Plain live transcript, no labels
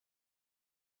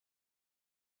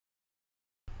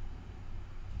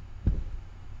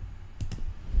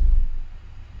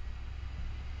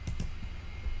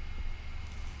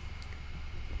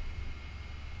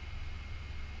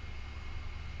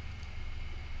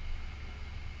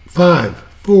5,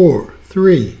 4,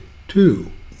 3,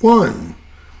 2, 1.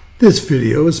 This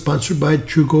video is sponsored by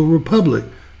True Gold Republic,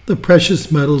 the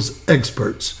precious metals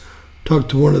experts. Talk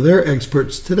to one of their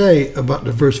experts today about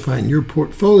diversifying your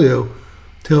portfolio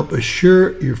to help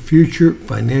assure your future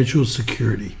financial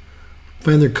security.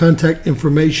 Find their contact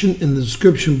information in the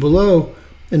description below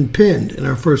and pinned in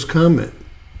our first comment.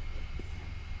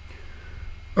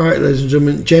 All right, ladies and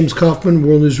gentlemen, James Kaufman,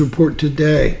 World News Report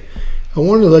today. I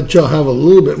want to let y'all have a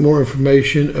little bit more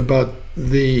information about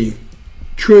the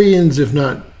trillions, if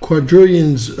not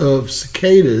quadrillions, of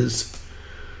cicadas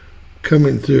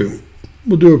coming through.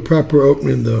 We'll do a proper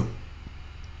opening, though.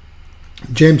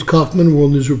 James Kaufman,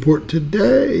 World News Report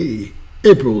today,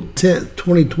 April 10th,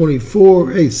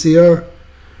 2024. Hey, CR.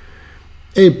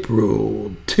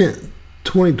 April 10th,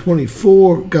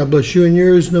 2024. God bless you and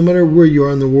yours, no matter where you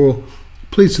are in the world.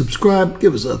 Please subscribe,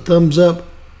 give us a thumbs up,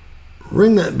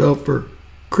 ring that bell for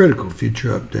critical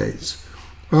future updates.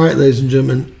 All right, ladies and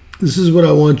gentlemen, this is what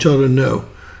I want y'all to know.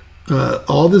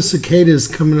 All the cicadas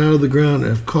coming out of the ground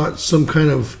have caught some kind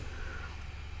of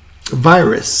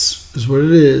virus, is what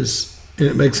it is, and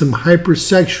it makes them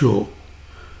hypersexual,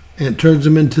 and it turns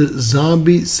them into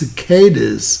zombie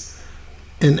cicadas.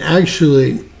 And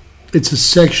actually, it's a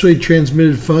sexually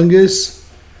transmitted fungus,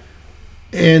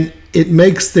 and it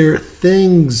makes their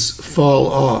things fall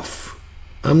off.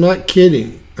 I'm not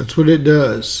kidding. That's what it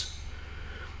does.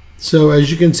 So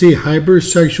as you can see,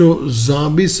 hypersexual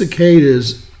zombie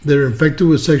cicadas that are infected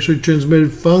with sexually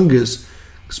transmitted fungus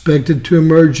expected to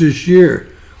emerge this year.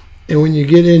 And when you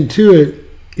get into it,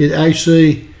 it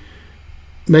actually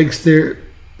makes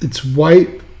it's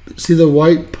white. See the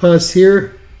white pus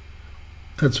here?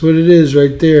 That's what it is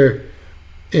right there.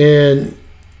 And,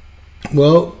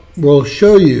 well, we'll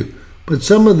show you. But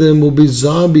some of them will be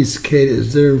zombie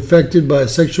cicadas that are infected by a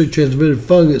sexually transmitted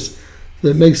fungus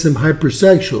that makes them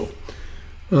hypersexual.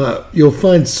 You'll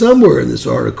find somewhere in this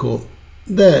article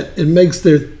that it makes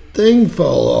their thing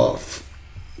fall off.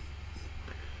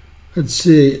 Let's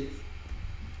see.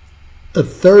 A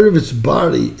third of its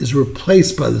body is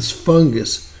replaced by this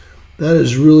fungus. That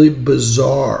is really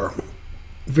bizarre.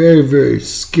 Very, very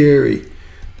scary.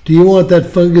 Do you want that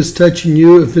fungus touching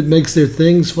you if it makes their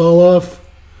things fall off?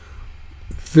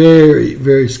 Very,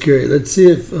 very scary. Let's see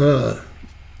if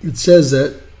it says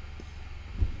that.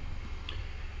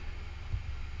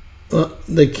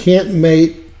 They can't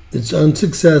mate. It's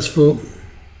unsuccessful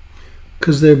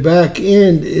because their back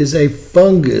end is a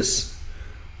fungus,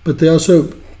 but they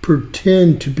also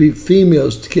pretend to be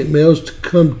females to get males to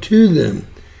come to them,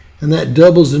 and that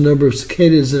doubles the number of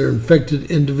cicadas that are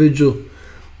infected individuals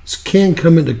can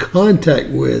come into contact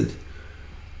with.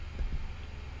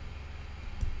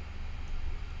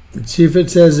 Let's see if it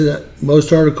says that.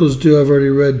 Most articles do. I've already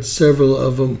read several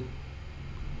of them.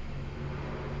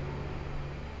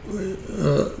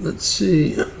 Let's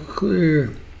see.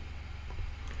 Clear.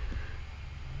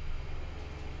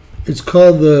 It's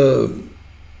called the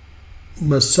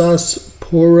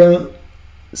Mesospora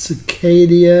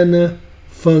cicadiana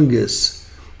fungus.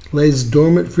 Lays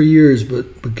dormant for years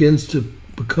but begins to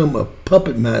become a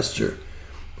puppet master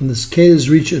when the cicadas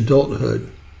reach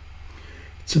adulthood.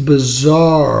 It's a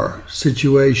bizarre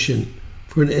situation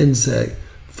for an insect.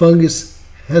 Fungus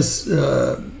has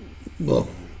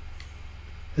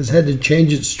had to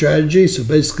change its strategy, so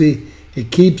basically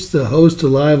it keeps the host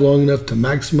alive long enough to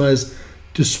maximize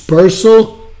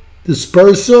dispersal.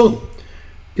 Dispersal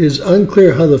is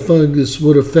unclear how the fungus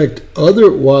would affect other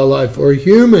wildlife or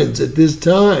humans at this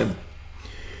time.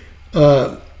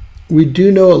 We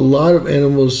do know a lot of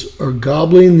animals are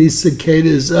gobbling these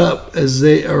cicadas up as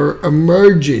they are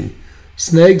emerging.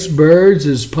 Snakes, birds,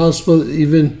 it's possible to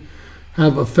even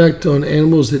have effect on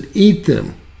animals that eat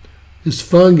them. This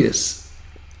fungus.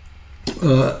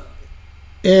 And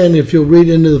if you'll read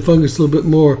into the fungus a little bit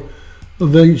more,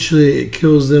 eventually it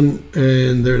kills them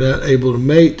and they're not able to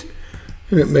mate,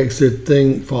 and it makes their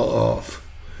thing fall off.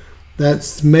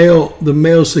 That's the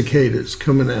male cicadas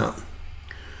coming out.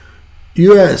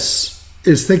 U.S.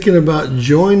 is thinking about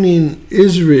joining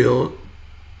Israel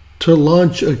to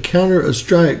launch a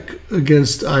strike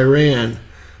against Iran.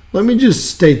 Let me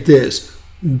just state this.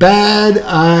 Bad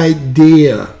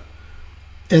idea.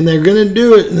 And they're going to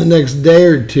do it in the next day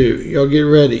or two. Y'all get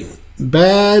ready.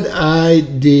 Bad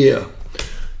idea.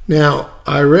 Now,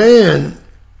 Iran,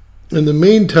 in the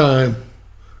meantime,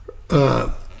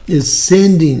 is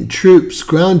sending troops,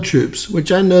 ground troops,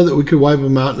 which I know that we could wipe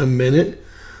them out in a minute,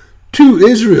 to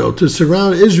Israel, to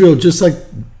surround Israel, just like,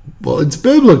 well, it's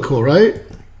biblical, right?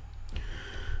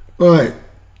 All right.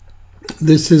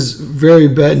 This is very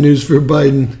bad news for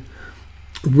Biden.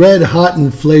 Red hot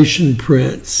inflation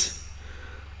prints.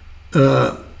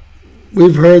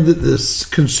 We've heard that this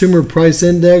consumer price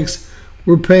index,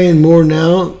 we're paying more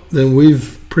now than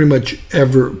we've pretty much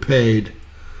ever paid.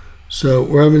 So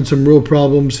we're having some real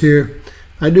problems here.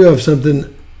 I do have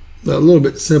something a little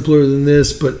bit simpler than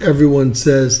this, but everyone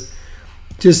says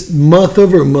just month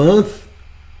over month,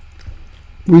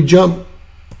 we jump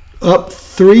up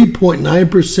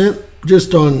 3.9%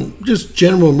 just on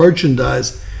general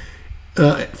merchandise.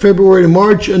 February to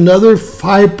March, another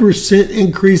 5%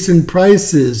 increase in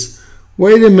prices.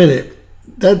 Wait a minute.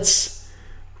 That's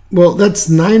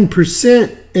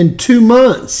 9% in 2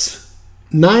 months.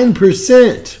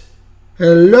 9%.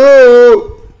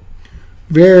 Hello.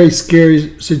 Very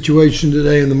scary situation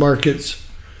today in the markets.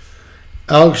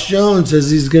 Alex Jones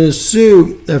says he's going to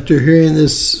sue after hearing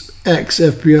this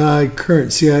ex-FBI,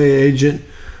 current CIA agent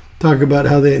talk about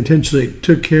how they intentionally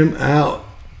took him out.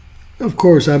 Of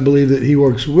course, I believe that he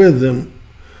works with them,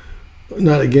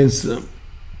 not against them.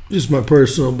 Just my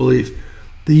personal belief.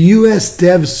 The U.S.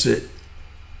 deficit,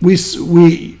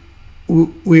 we're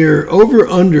over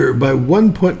under by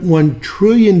 $1.1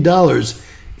 trillion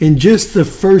in just the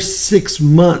first 6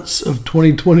 months of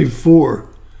 2024.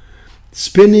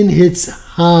 Spending hits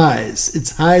highs,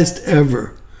 its highest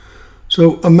ever.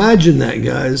 So imagine that,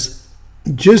 guys.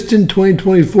 Just in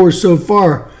 2024 so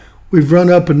far, we've run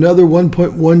up another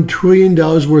 $1.1 trillion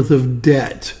worth of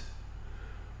debt.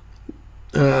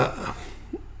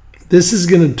 This is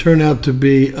going to turn out to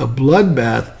be a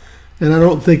bloodbath, and I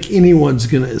don't think anyone's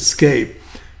going to escape.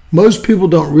 Most people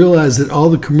don't realize that all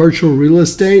the commercial real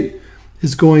estate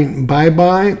is going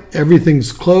bye-bye.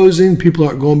 Everything's closing. People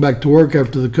aren't going back to work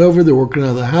after the COVID. They're working out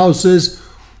of the houses.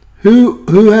 Who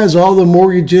has all the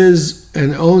mortgages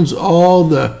and owns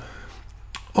all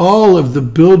of the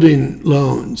building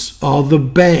loans, all the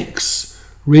banks,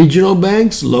 regional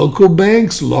banks, local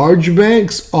banks, large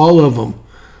banks, all of them.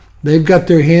 They've got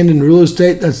their hand in real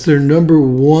estate. That's their number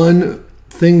one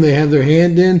thing they have their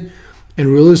hand in. And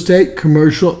real estate,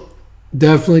 commercial,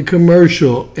 definitely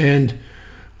commercial. And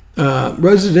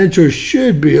residential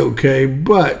should be okay,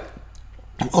 but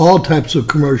all types of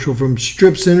commercial, from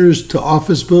strip centers to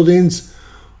office buildings,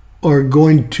 are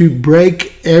going to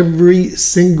break every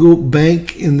single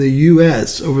bank in the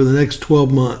U.S. over the next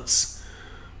 12 months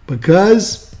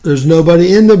because there's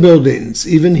nobody in the buildings.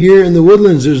 Even here in the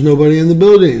Woodlands, there's nobody in the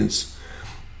buildings.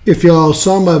 If y'all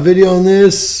saw my video on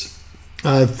this,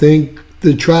 I think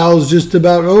the trial's just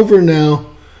about over now.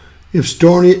 If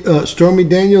Stormy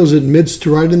Daniels admits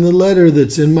to writing the letter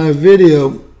that's in my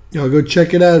video, y'all go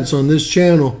check it out. It's on this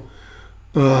channel.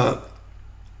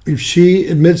 If she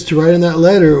admits to writing that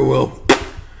letter, well,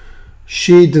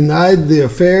 she denied the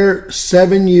affair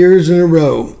 7 years in a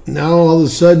row. Now all of a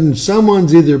sudden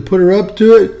someone's either put her up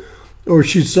to it or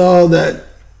she saw that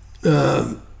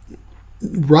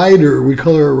writer, we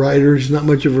call her a writer, she's not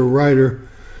much of a writer,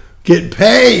 get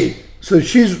paid. So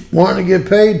she's wanting to get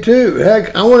paid too.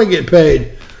 Heck, I want to get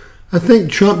paid. I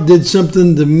think Trump did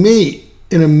something to me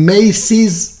in a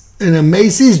Macy's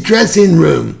dressing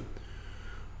room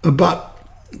about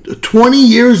 20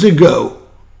 years ago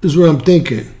is what I'm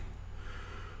thinking.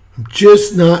 I'm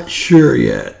just not sure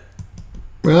yet.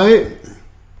 Right?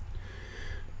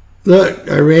 Look,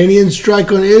 Iranian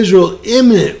strike on Israel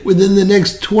imminent within the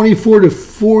next 24 to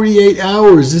 48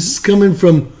 hours. This is coming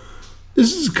from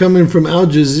Al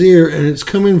Jazeera, and it's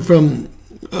coming from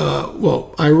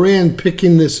Iran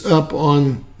picking this up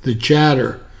on the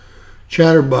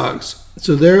Chatterbox.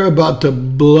 So they're about to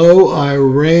blow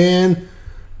Iran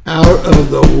out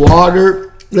of the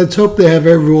water. Let's hope they have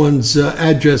everyone's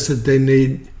address that they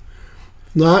need.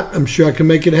 If not, I'm sure I can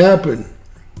make it happen.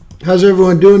 How's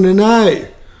everyone doing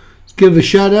tonight? Let's give a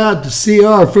shout out to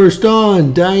CR, first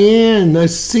on. Diane,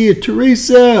 nice to see you.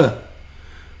 Teresa.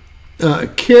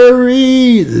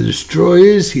 Carrie, the Destroyer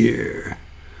is here.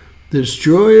 The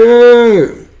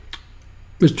Destroyer.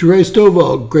 Mr. Ray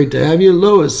Stovall, great to have you.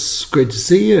 Lois, great to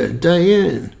see you.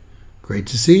 Diane, great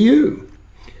to see you.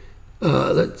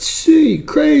 Let's see.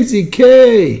 Crazy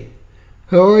K,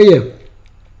 how are you?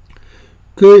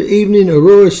 Good evening,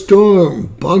 Aurora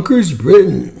Storm. Bunkers,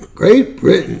 Britain. Great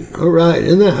Britain. All right,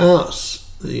 in the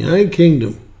house. The United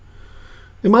Kingdom.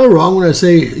 Am I wrong when I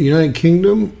say United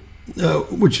Kingdom?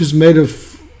 Which is made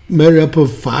up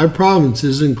of 5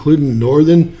 provinces, including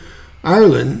Northern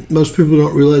Ireland. Most people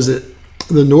don't realize that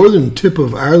the northern tip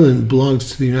of Ireland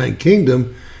belongs to the United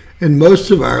Kingdom, and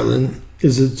most of Ireland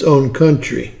is its own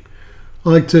country. I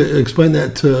like to explain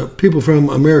that to people from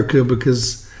America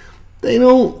because they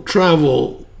don't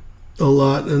travel a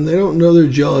lot and they don't know their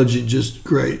geology just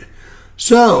great.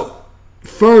 So,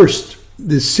 first,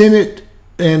 the Senate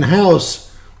and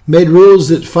House made rules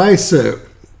that FISA,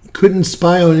 couldn't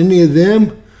spy on any of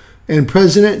them. And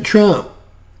President Trump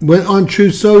went on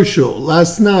Truth Social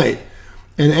last night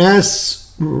and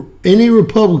asked any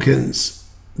Republicans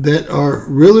that are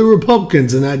really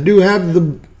Republicans, and I do have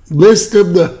the list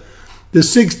of the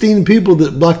 16 people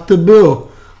that blocked the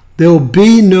bill, there will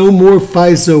be no more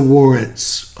FISA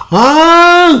warrants.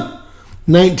 Huh?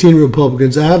 19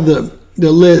 Republicans. I have the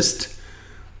list.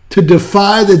 To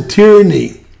defy the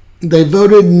tyranny, they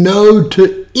voted no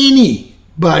to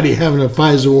anybody having a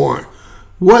FISA warrant.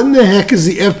 What in the heck is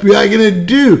the FBI going to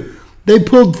do? They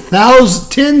pulled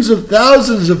tens of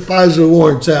thousands of FISA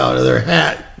warrants out of their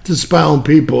hat to spy on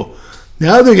people.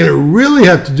 Now they're going to really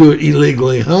have to do it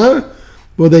illegally, huh?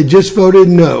 Well, they just voted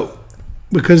no.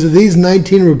 Because of these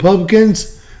 19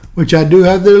 Republicans, which I do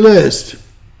have their list,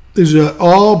 these are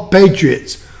all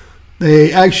patriots.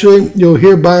 They actually, you'll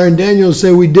hear Byron Daniels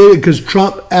say we did it because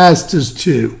Trump asked us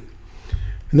to.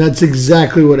 And that's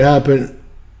exactly what happened.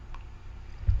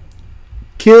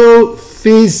 Kill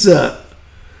FISA.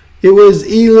 It was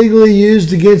illegally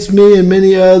used against me and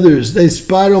many others. They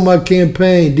spied on my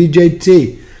campaign,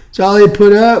 DJT. It's all they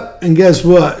put up, and guess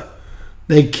what?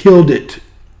 They killed it.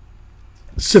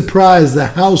 Surprise, the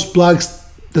House blocks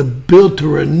the bill to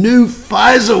renew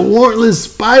FISA warrantless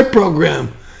spy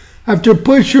program after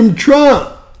push from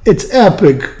Trump. It's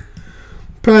epic.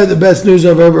 Probably the best news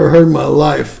I've ever heard in my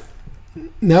life.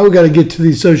 Now we got to get to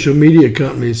these social media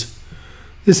companies.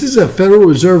 This is a Federal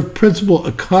Reserve principal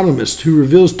economist who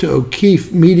reveals to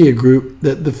O'Keefe Media Group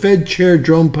that the Fed chair,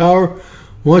 Jerome Powell,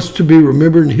 wants to be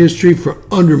remembered in history for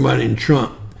undermining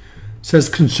Trump. Says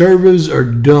conservatives are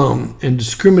dumb and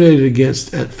discriminated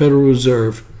against at Federal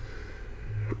Reserve.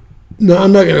 No,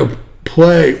 I'm not going to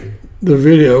play the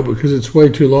video because it's way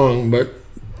too long, but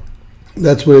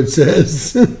that's what it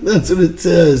says. That's what it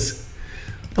says.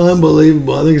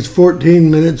 Unbelievable. I think it's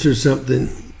 14 minutes or something.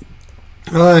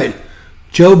 All right.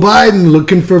 Joe Biden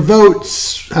looking for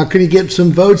votes. How can he get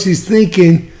some votes? He's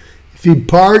thinking if he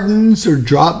pardons or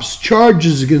drops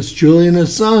charges against Julian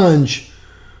Assange.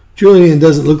 Julian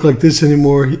doesn't look like this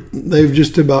anymore. They've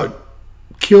just about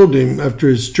killed him after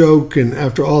his stroke and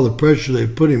after all the pressure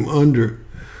they've put him under.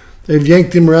 They've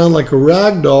yanked him around like a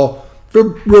rag doll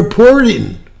for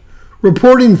reporting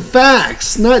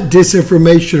facts, not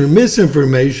disinformation or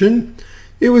misinformation.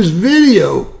 It was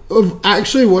video of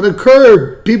actually what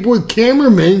occurred. People with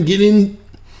cameramen getting,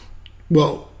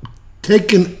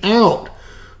 taken out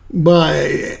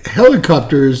by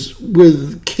helicopters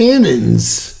with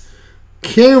cannons.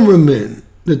 Cameramen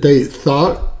that they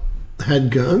thought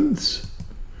had guns.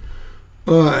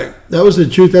 All right, that was the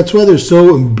truth. That's why they're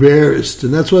so embarrassed,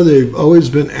 and that's why they've always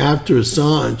been after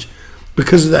Assange,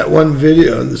 because of that one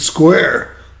video in the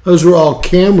square. Those were all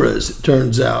cameras, it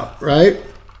turns out, right?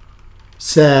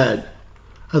 Sad.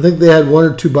 I think they had one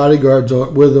or two bodyguards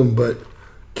with them, but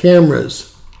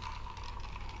cameras.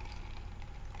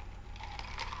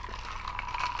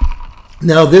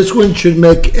 Now, this one should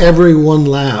make everyone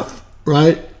laugh.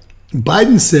 Right?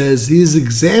 Biden says he's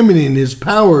examining his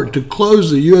power to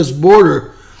close the U.S.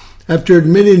 border after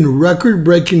admitting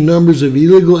record-breaking numbers of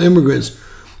illegal immigrants,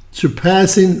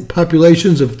 surpassing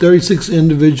populations of 36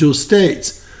 individual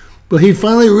states. But he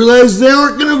finally realized they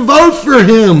aren't going to vote for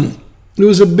him. It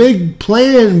was a big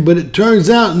plan, but it turns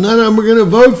out none of them are going to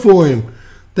vote for him.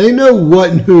 They know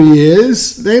what and who he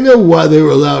is. They know why they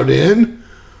were allowed in.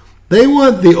 They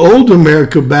want the old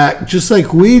America back, just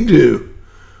like we do.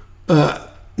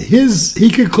 He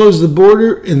could close the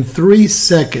border in 3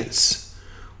 seconds.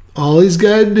 All he's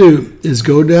got to do is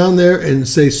go down there and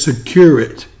say secure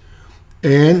it.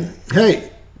 And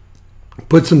hey,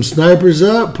 put some snipers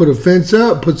up, put a fence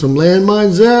up, put some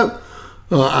landmines up.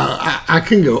 I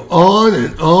can go on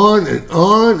and on and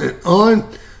on and on.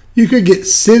 You could get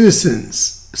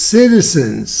citizens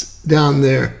down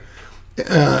there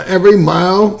every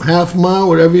mile, half mile,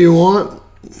 whatever you want.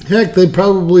 Heck, they'd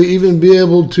probably even be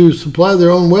able to supply their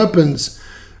own weapons.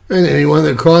 And anyone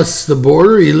that crosses the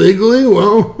border illegally,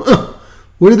 well,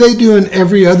 what do they do in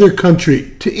every other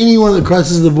country to anyone that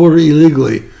crosses the border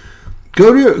illegally?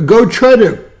 Go try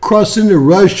to cross into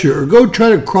Russia, or go try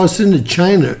to cross into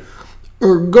China,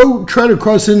 or go try to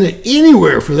cross into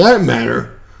anywhere for that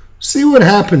matter. See what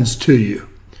happens to you.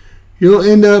 You'll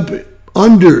end up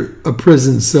under a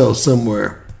prison cell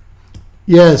somewhere.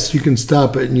 Yes, you can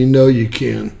stop it, and you know you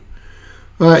can.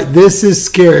 All right, this is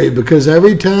scary because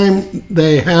every time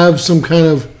they have some kind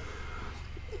of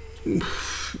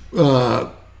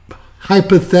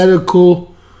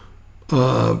hypothetical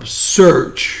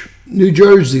search, New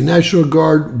Jersey National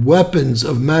Guard weapons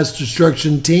of mass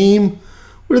destruction team.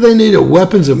 What do they need a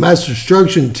weapons of mass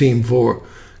destruction team for?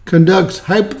 conducts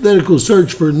hypothetical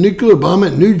search for a nuclear bomb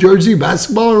at New Jersey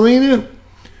basketball arena.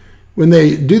 When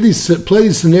they do play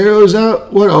these scenarios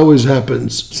out, what always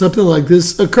happens? Something like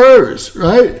this occurs,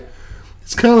 right?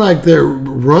 It's kind of like their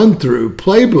run-through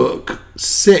playbook.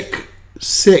 Sick,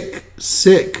 sick,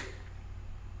 sick.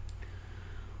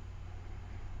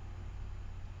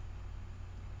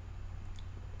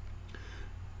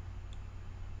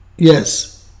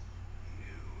 Yes.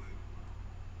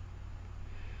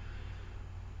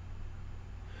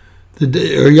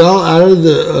 Are y'all out of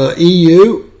the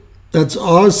EU? That's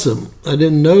awesome. I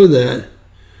didn't know that.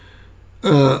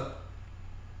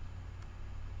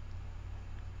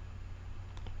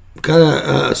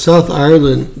 South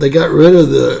Ireland, they got rid of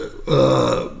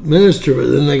the minister, but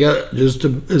then they got just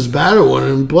as bad a one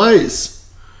in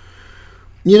place.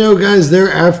 You know, guys,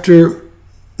 they're after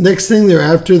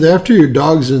your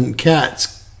dogs and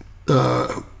cats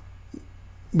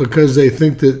because they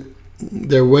think that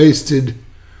they're wasted.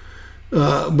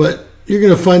 But you're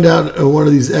going to find out on one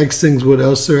of these X things what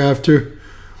else they're after.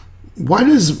 Why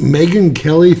does Megyn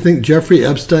Kelly think Jeffrey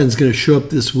Epstein's going to show up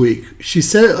this week? She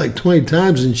said it like 20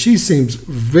 times, and she seems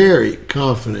very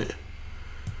confident.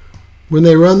 When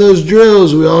they run those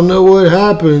drills, we all know what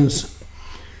happens.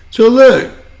 So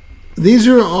look, these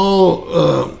are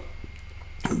all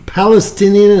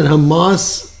Palestinian and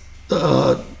Hamas,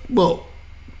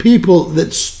 people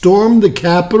that stormed the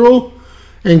Capitol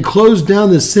and closed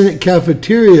down the Senate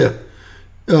cafeteria.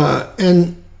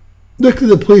 And look at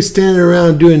the police standing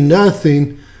around doing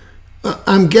nothing.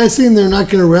 I'm guessing they're not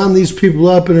going to round these people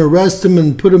up and arrest them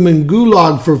and put them in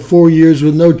gulag for 4 years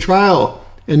with no trial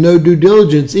and no due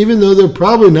diligence, even though they're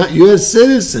probably not U.S.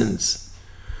 citizens.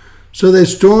 So they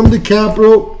stormed the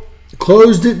Capitol,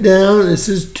 closed it down. This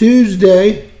is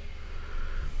Tuesday.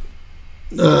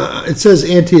 It says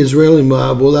anti-Israeli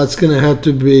mob. Well, that's going to have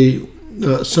to be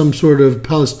some sort of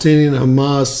Palestinian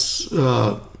Hamas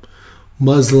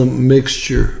Muslim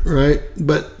mixture, right?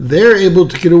 But they're able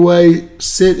to get away,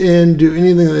 sit in, do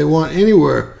anything they want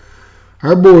anywhere.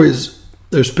 Our boys,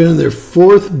 they're spending their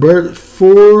fourth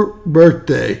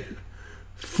birthday,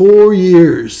 4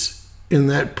 years in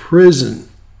that prison.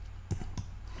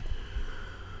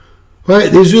 All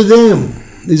right, these are them.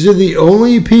 These are the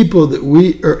only people that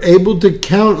we are able to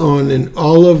count on in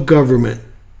all of government.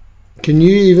 Can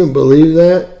you even believe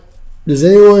that? Does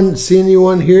anyone see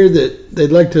anyone here that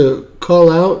they'd like to call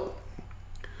out?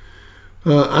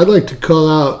 I'd like to call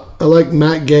out, I like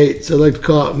Matt Gaetz. I'd like to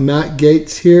call out Matt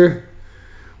Gaetz here.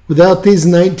 Without these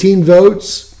 19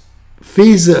 votes,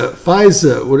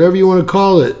 FISA, whatever you want to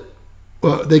call it,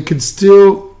 they could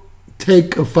still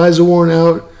take a FISA warrant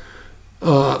out,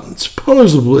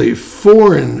 supposedly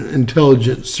foreign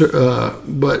intelligence,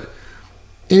 but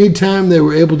anytime they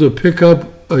were able to pick up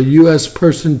a U.S.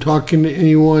 person talking to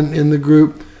anyone in the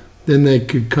group, then they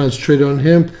could concentrate on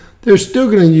him. They're still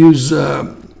going to use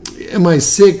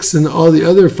MI6 and all the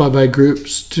other Five Eye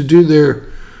groups to do their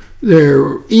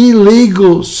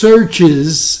illegal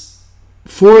searches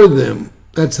for them.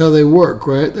 That's how they work,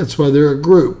 right? That's why they're a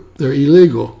group. They're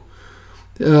illegal.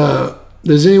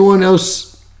 Does anyone else?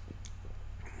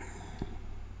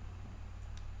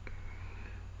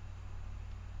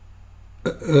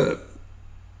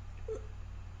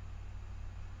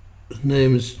 His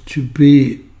name is to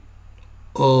be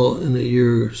all in a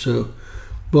year or so.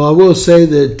 Well, I will say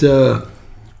that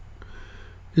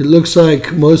it looks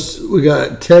like we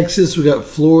got Texas, we got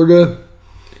Florida.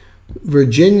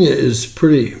 Virginia is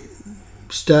pretty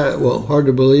hard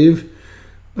to believe.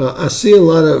 I see a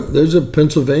lot of, there's a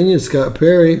Pennsylvania, Scott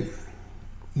Perry,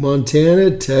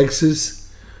 Montana,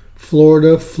 Texas,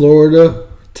 Florida,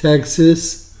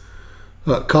 Texas,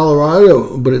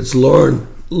 Colorado, but it's Lauren.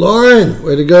 Lauren,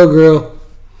 way to go, girl.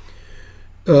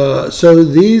 So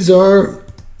these are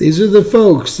the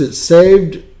folks that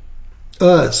saved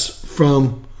us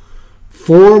from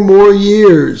 4 more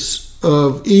years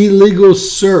of illegal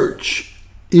search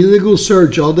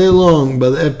all day long by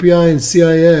the FBI and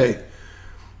CIA.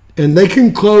 And they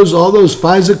can close all those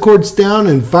FISA courts down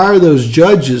and fire those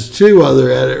judges too while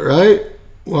they're at it, right?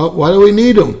 Well, why do we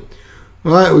need them?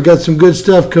 All right, we got some good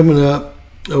stuff coming up.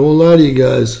 I won't lie to you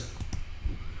guys.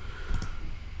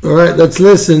 All right, let's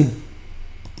listen.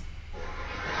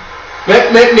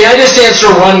 May I just answer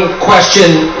one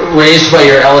question raised by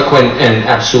your eloquent and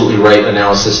absolutely right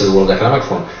analysis of the World Economic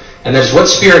Forum? And that is, what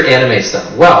spirit animates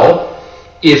them? Well,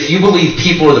 if you believe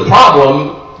people are the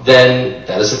problem, then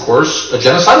that is, of course, a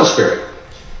genocidal spirit.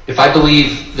 If I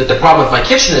believe that the problem with my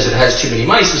kitchen is it has too many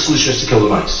mice, the solution is to kill the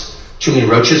mice. Too many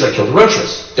roaches, I kill the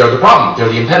roaches. They're the problem.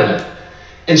 They're the impediment.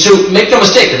 And so make no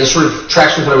mistake, and this sort of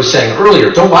tracks with what I was saying earlier,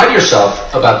 don't lie to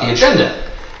yourself about the agenda.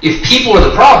 If people are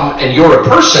the problem and you're a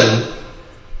person,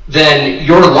 then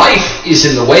your life is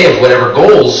in the way of whatever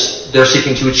goals they're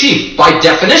seeking to achieve. By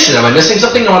definition, am I missing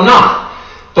something? No, I'm not.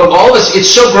 But all this, it's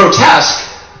so grotesque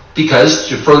because,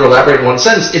 to further elaborate in one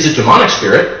sentence, it's a demonic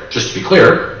spirit, just to be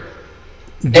clear.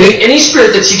 Any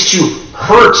spirit that seeks to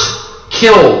hurt,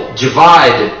 kill,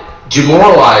 divide,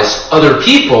 demoralize other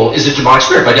people is a demonic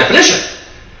spirit by definition.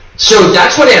 So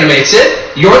that's what animates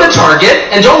it. You're the target,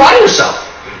 and don't lie to yourself.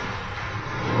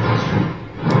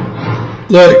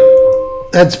 Look,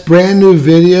 that's brand new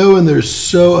video, and they're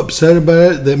so upset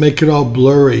about it, they make it all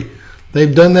blurry.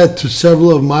 They've done that to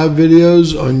several of my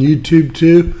videos on YouTube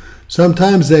too.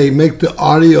 Sometimes they make the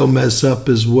audio mess up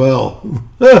as well.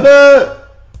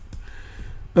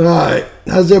 Alright,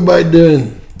 how's everybody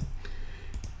doing?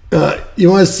 You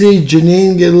want to see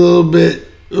Janine get a little bit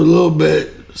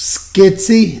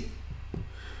skitsy?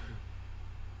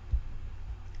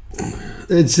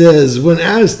 It says, when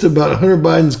asked about Hunter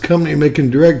Biden's company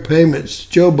making direct payments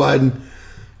to Joe Biden,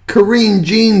 Karine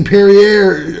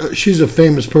Jean-Pierre, she's a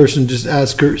famous person, just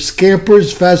ask her,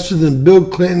 scampers faster than Bill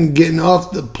Clinton getting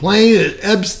off the plane at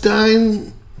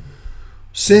Epstein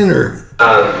Center.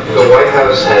 The White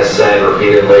House has said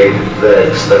repeatedly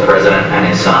that the president and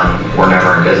his son were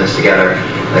never in business together.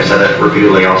 They said that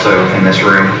repeatedly also in this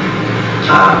room.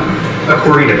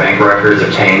 According to bank records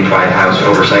obtained by the House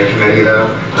Oversight Committee, though,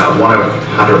 one of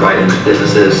Hunter Biden's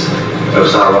businesses,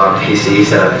 Osawa PC,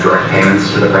 set up direct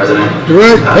payments to the president.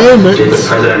 Direct payments? Did the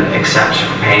president accept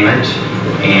payment?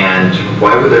 And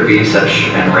why would there be such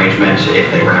an arrangement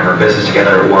if they were never in business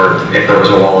together, or if there was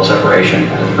a wall of separation,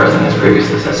 as the president has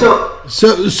previously said?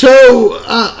 So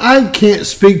I can't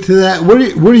speak to that. What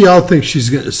do y'all think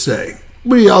she's going to say?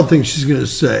 What do y'all think she's going to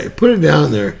say? Put it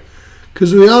down there.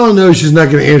 Because we all know she's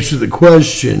not going to answer the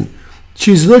question.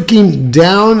 She's looking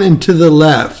down and to the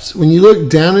left. When you look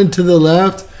down and to the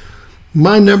left,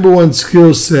 my number one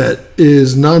skill set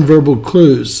is nonverbal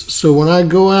clues. So when I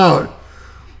go out,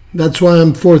 that's why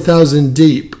I'm 4,000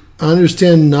 deep. I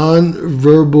understand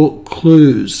nonverbal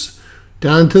clues.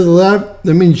 Down to the left,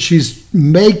 that means she's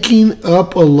making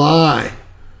up a lie.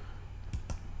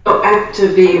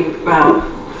 To be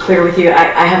clear with you,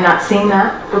 I have not seen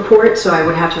that report, so I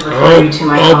would have to refer you to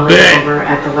my colleague over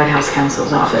at the White House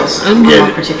counsel's office on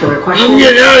that particular question. I'm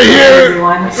getting out of here.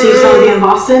 Everyone, see you Sunday in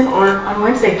Boston or on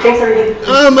Wednesday. Thanks, everybody.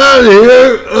 I'm out of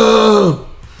here.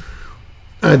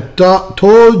 I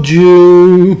told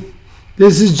you.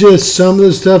 This is just some of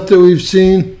the stuff that we've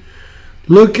seen.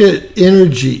 Look at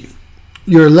energy.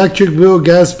 Your electric bill,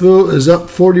 gas bill is up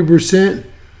 40%.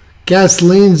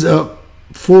 Gasoline's up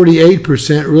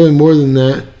 48%, really more than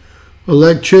that.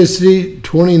 Electricity,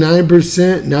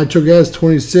 29%. Natural gas,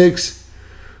 26%.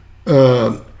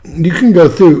 You can go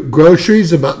through.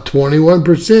 Groceries, about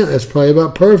 21%. That's probably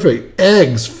about perfect.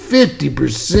 Eggs,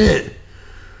 50%.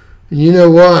 And you know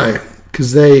why?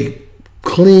 Because they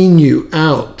clean you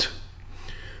out.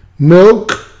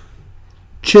 Milk,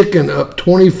 chicken up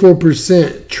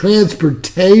 24%.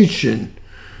 Transportation,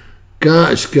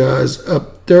 gosh, guys,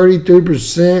 up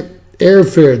 33%.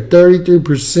 Airfare,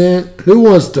 33%. Who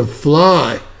wants to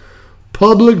fly?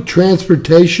 Public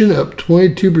transportation up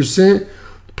 22%.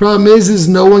 The problem is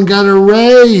no one got a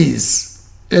raise.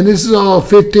 And this is all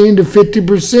 15 to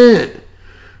 50%.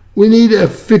 We need a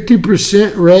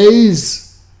 50%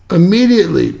 raise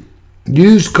immediately.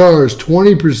 Used cars,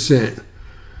 20%.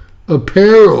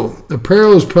 Apparel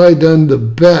is probably done the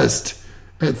best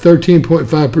at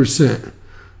 13.5%.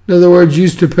 In other words, you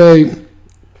used to pay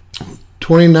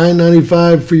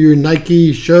 $29.95 for your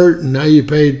Nike shirt, and now you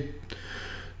pay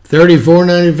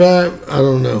 $34.95. I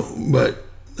don't know, but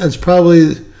that's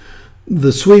probably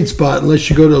the sweet spot, unless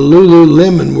you go to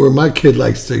Lululemon, where my kid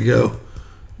likes to go.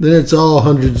 Then it's all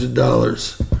hundreds of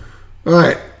dollars. All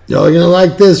right, y'all are going to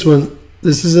like this one.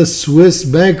 This is a Swiss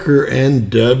banker and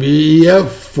WEF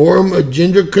Forum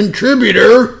Agenda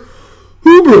contributor,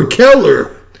 Huber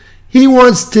Keller. He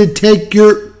wants to take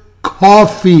your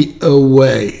coffee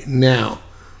away now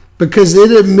because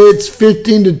it emits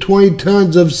 15 to 20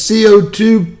 tons of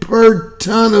CO2 per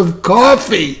ton of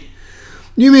coffee.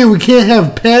 You mean we can't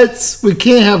have pets? We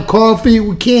can't have coffee?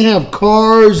 We can't have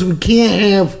cars? We can't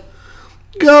have...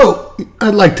 Go.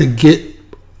 I'd like to get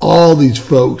all these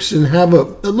folks and have a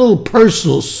little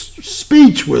personal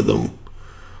speech with them.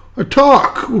 A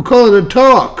talk. We'll call it a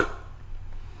talk.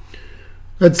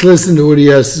 Let's listen to what he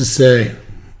has to say.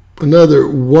 Another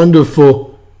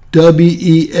wonderful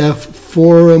WEF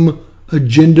Forum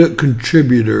Agenda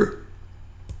contributor.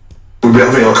 We'll be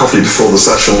having our coffee before the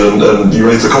session, and you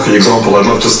raised the coffee example. I'd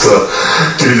love just to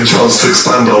give you the chance to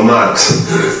expand on that.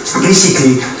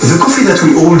 Basically, the coffee that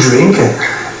we all drink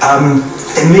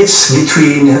emits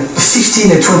between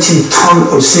 15 and 20 tons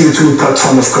of CO2 per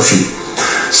ton of coffee.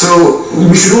 So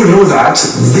we should all know that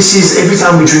this is every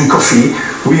time we drink coffee,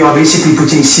 we are basically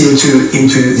putting CO2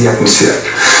 into the atmosphere.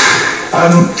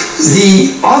 One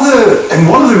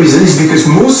of the reasons is because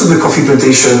most of the coffee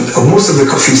plantation, or most of the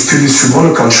coffee is produced through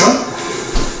monoculture,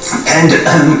 and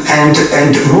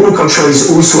monoculture is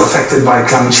also affected by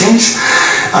climate change.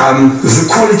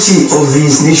 The quality of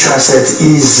these nature assets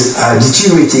is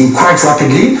deteriorating quite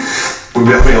rapidly. We'll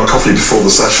be having our coffee before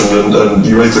the session, and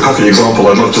you raised the coffee example.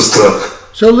 I'd love just to...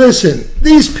 So listen,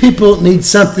 these people need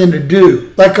something to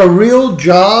do, like a real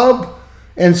job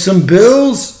and some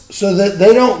bills, so that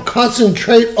they don't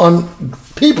concentrate on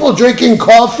people drinking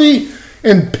coffee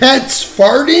and pets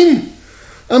farting.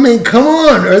 I mean, come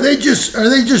on, are they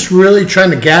just really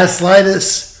trying to gaslight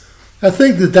us? I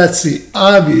think that's the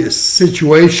obvious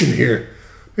situation here.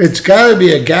 It's got to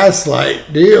be a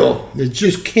gaslight deal. It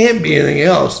just can't be anything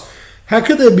else. How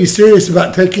could they be serious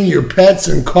about taking your pets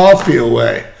and coffee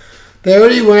away? They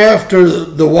already went after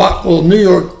New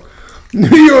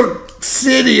York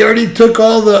City already took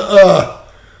all the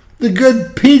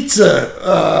good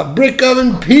pizza, brick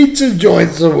oven pizza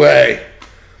joints away.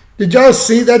 Did y'all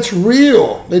see? That's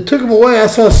real. They took them away. I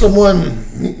saw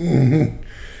someone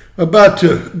about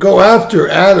to go after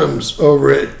Adams over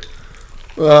it.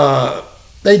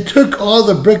 They took all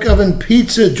the brick oven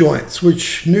pizza joints,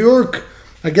 which New York,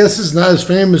 I guess, is not as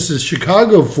famous as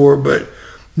Chicago for, but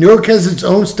New York has its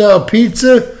own style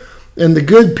pizza, and the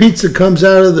good pizza comes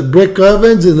out of the brick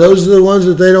ovens, and those are the ones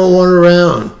that they don't want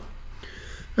around.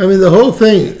 I mean, the whole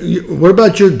thing. What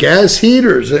about your gas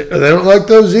heaters? They don't like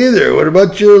those either. What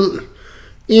about your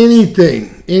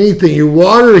anything, your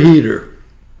water heater?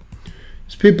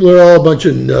 These people are all a bunch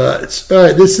of nuts. All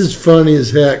right, this is funny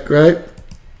as heck, right?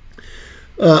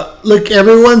 Look,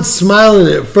 everyone's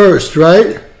smiling at first,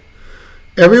 right?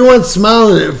 Everyone's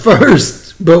smiling at first.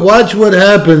 But watch what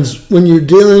happens when you're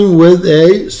dealing with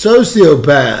a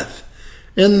sociopath.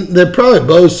 And they're probably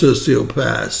both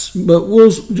sociopaths. But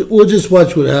we'll just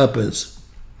watch what happens.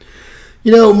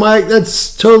 You know, Mike,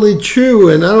 that's totally true.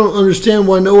 And I don't understand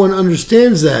why no one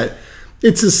understands that.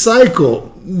 It's a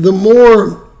cycle. The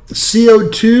more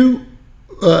CO2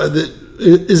 that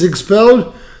is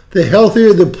expelled, the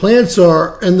healthier the plants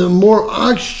are and the more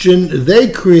oxygen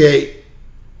they create.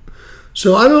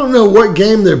 So I don't know what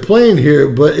game they're playing here,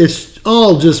 but it's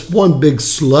all just one big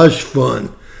slush fund.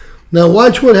 Now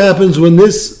watch what happens when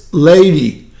this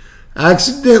lady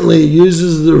accidentally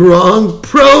uses the wrong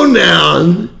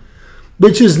pronoun,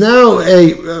 which is now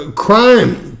a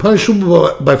crime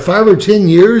punishable by 5 or 10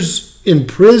 years in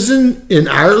prison in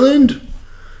Ireland.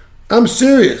 I'm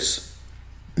serious.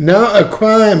 Now a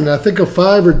crime, I think a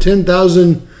 5 or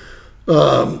 10,000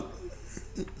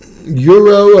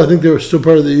 euro, I think they were still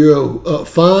part of the euro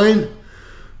fine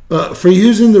for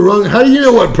using the wrong. How do you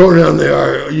know what pronoun they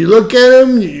are? You look at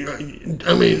them.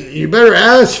 You better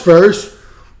ask first.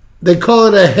 They call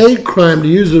it a hate crime to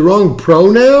use the wrong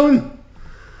pronoun.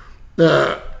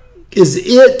 Is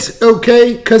it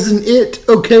okay? Cousin it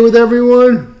okay with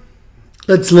everyone?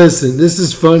 Let's listen. This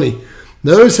is funny.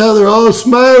 Notice how they're all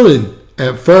smiling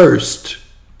at first.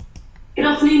 Good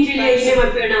afternoon, Julia. You know my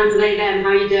pronouns are they, them. How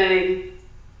are you doing?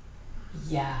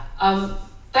 Yeah.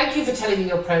 Thank you for telling me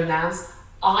your pronouns.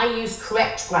 I use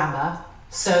correct grammar,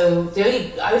 so the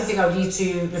only thing I would need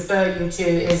to refer you to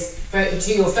is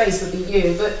to your face would be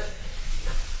you. But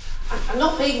I'm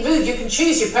not being rude. You can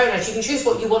choose your pronouns. You can choose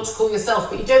what you want to call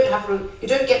yourself, but you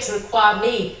don't get to require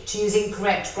me to use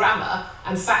incorrect grammar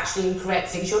and factually incorrect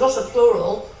things. You're not a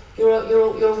plural.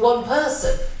 You're one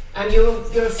person, and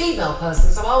you're a female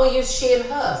person. So I will use she and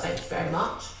her. Thank you very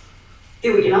much.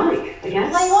 Do what you like, I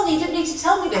guess. Well, you didn't need to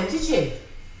tell me then, did you?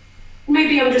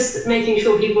 Maybe I'm just making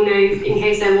sure people know in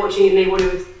case they're watching and they want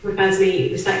to refer to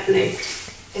me respectfully.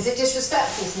 Is it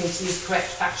disrespectful for me to use correct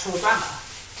factual grammar?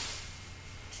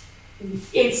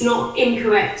 It's not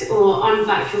incorrect or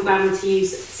unfactual grammar to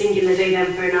use singular they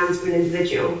them pronouns for an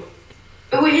individual.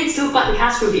 But we're here to talk about the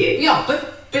cast review. Yeah,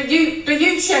 but you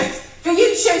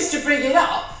chose to bring it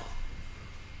up.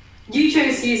 You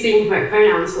chose to use the incorrect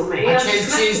pronouns for me. I chose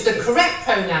to use the correct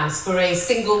pronouns for a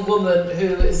single woman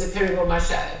who is appearing on my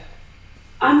show.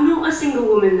 I'm not a single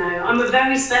woman though. I'm a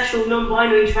very special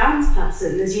non-binary trans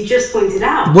person, as you just pointed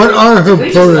out. What are her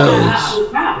pronouns?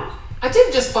 I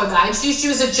didn't just point that out. I introduced you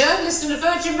as a journalist and a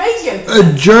Virgin Radio presenter.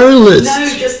 A journalist?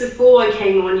 No, just before I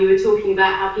came on, you were talking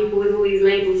about how people with all these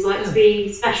labels like to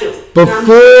be special.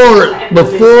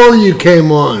 Before you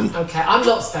came on. Okay, I'm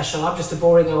not special. I'm just a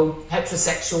boring old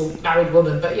heterosexual married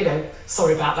woman. But,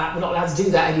 sorry about that. We're not allowed to do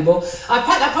that anymore. In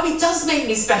fact, that probably does make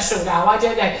me special now. I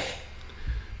don't know.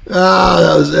 Ah,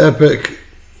 that was epic.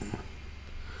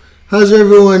 How's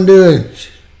everyone doing?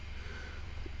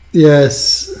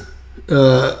 Yes,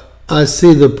 I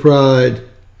see the pride.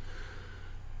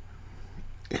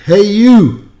 Hey,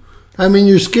 you. I mean,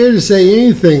 you're scared to say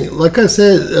anything. Like I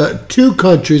said, 2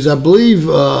 countries, I believe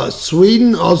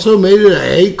Sweden also made it a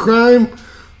hate crime,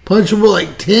 punishable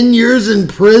like 10 years in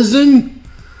prison.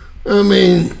 I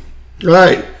mean,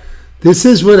 right. This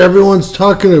is what everyone's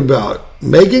talking about.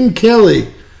 Megyn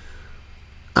Kelly,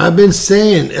 I've been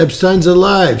saying Epstein's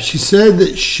alive. She said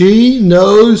that she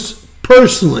knows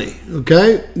personally,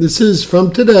 okay? This is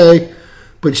from today.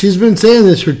 But she's been saying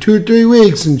this for 2 or 3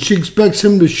 weeks, and she expects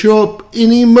him to show up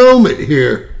any moment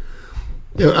here.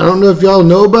 I don't know if y'all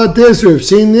know about this or have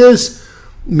seen this.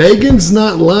 Megan's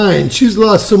not lying. She's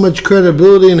lost so much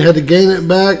credibility and had to gain it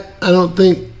back. I don't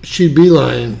think she'd be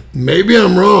lying. Maybe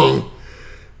I'm wrong.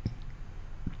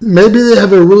 Maybe they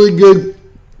have a really good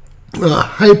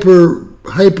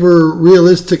hyper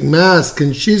realistic mask,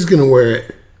 and she's going to wear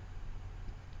it.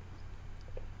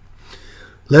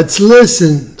 Let's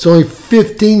listen. It's only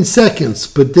 15 seconds,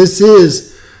 but this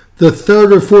is the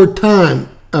 3rd or 4th time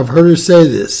I've heard her say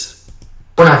this.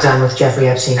 We're not done with Jeffrey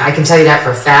Epstein. I can tell you that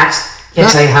for a fact.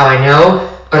 Can't tell you how I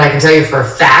know, but I can tell you for a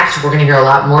fact we're going to hear a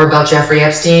lot more about Jeffrey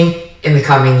Epstein in the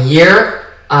coming year,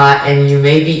 and you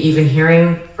may be even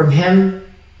hearing from him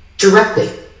directly.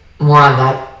 More on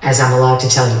that as I'm allowed to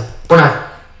tell you.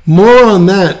 More on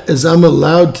that as I'm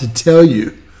allowed to tell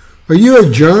you. Are you a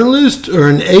journalist or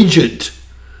an agent?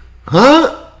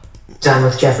 Huh? Done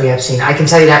with Jeffrey Epstein. I can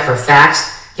tell you that for a fact.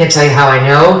 Can't tell you how I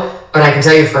know, but I can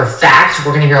tell you for a fact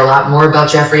we're going to hear a lot more about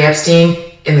Jeffrey Epstein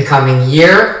in the coming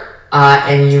year,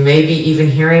 and you may be even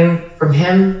hearing from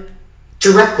him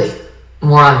directly.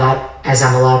 More on that as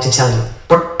I'm allowed to tell you.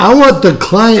 I want the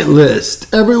client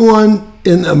list. Everyone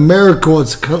in America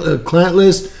wants a client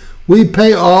list. We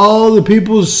pay all the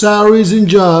people's salaries and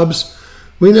jobs.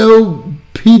 We know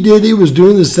P. Diddy was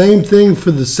doing the same thing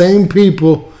for the same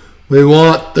people. We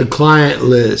want the client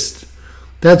list.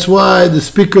 That's why the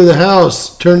Speaker of the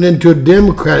House turned into a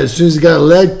Democrat as soon as he got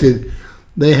elected.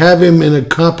 They have him in a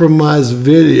compromised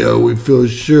video, we feel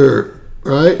sure,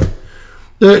 right?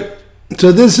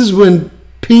 So this is when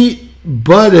Pete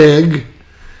Buttigieg,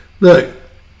 look,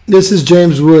 this is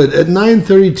James Wood. At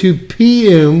 9:32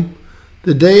 p.m.,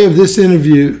 the day of this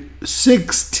interview,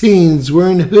 6 teens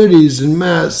wearing hoodies and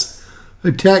masks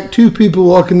attacked 2 people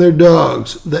walking their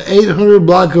dogs. The 800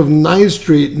 block of 9th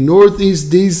Street,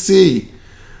 Northeast D.C.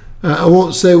 I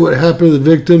won't say what happened to the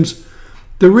victims.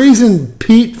 The reason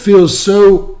Pete feels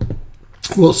so,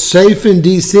 safe in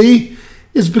D.C.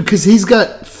 is because he's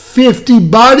got 50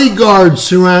 bodyguards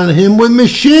surrounding him with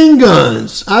machine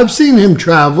guns. I've seen him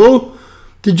travel.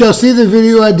 Did y'all see the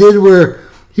video I did where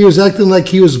he was acting like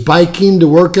he was biking to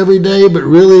work every day, but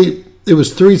really it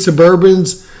was 3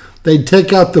 Suburbans? They'd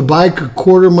take out the bike a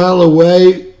quarter mile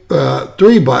away,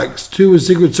 3 bikes, 2 with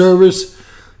Secret Service,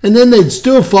 and then they'd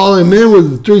still follow him in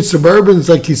with the 3 Suburbans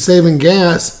like he's saving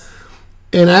gas,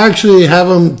 and actually have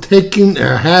him taking,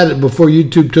 or had it before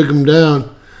YouTube took him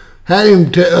down, had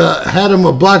him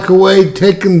a block away,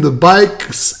 taking the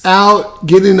bikes out,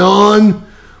 getting on.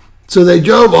 So they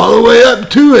drove all the way up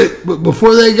to it, but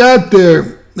before they got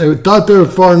there, they thought they were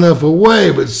far enough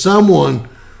away, but someone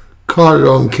caught it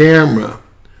on camera.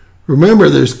 Remember,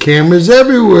 there's cameras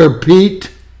everywhere,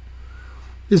 Pete.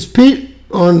 Is Pete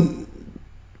on,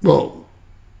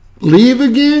 leave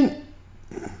again?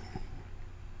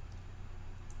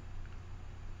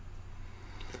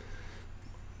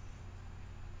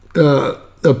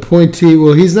 Appointee,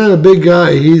 he's not a big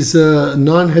guy. He's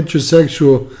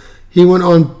non-heterosexual. He went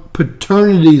on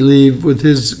paternity leave with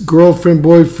his girlfriend,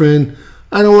 boyfriend.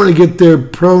 I don't want to get their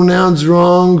pronouns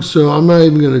wrong, so I'm not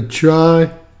even going to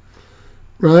try.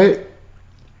 Right?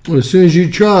 Well, as soon as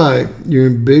you try, you're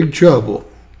in big trouble.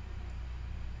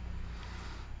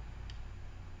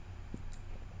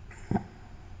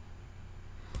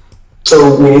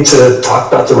 So we need to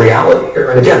talk about the reality here.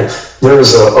 And again,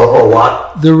 there's a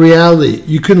lot. The reality.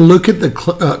 You can look at the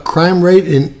crime rate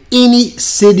in any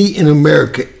city in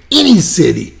America. Any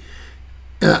city.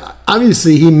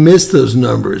 Obviously, he missed those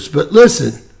numbers, but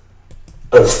listen.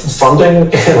 Of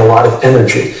funding and a lot of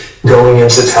energy going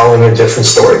into telling a different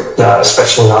story,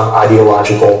 especially on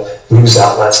ideological news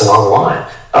outlets and online.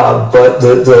 But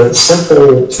the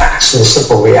simple facts and the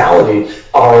simple reality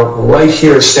are right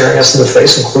here staring us in the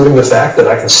face, including the fact that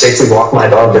I can safely walk my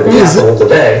dog to the Capitol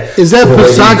today. Is that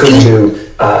Pisaki?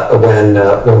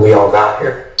 When we all got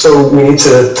here. So we need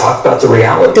to talk about the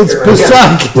reality. It's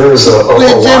Pisaki. There's a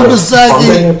lot of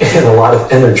funding and a lot of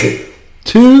energy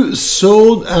Two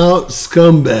sold-out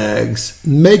scumbags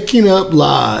making up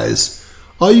lies.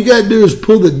 All you got to do is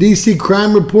pull the DC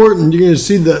crime report and you're going to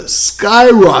see the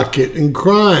skyrocket in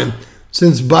crime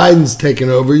since Biden's taken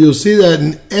over. You'll see that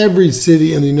in every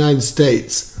city in the United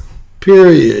States.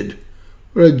 Period.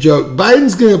 What a joke.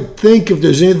 Biden's going to think if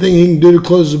there's anything he can do to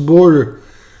close the border.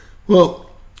 Well,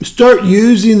 start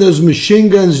using those machine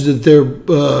guns that they're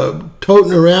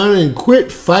toting around and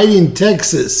quit fighting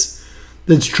Texas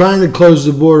that's trying to close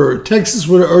the border. Texas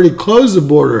would have already closed the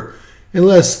border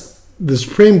unless the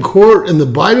Supreme Court and the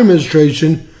Biden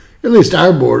administration, at least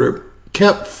our border,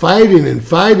 kept fighting and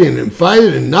fighting and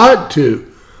fighting and not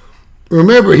to.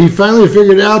 Remember, he finally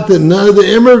figured out that none of the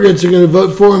immigrants are going to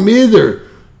vote for him either,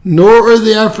 nor are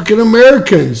the African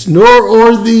Americans, nor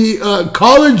are the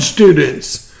college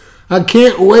students. I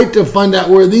can't wait to find out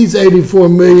where these 84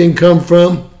 million come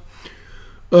from.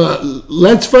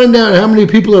 Let's find out how many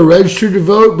people are registered to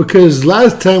vote, because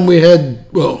last time we had,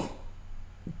 well,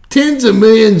 tens of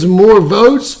millions more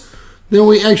votes than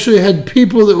we actually had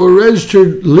people that were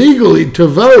registered legally to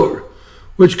vote,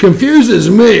 which confuses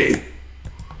me.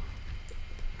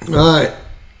 All right,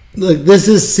 look, this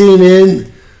is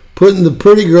CNN putting the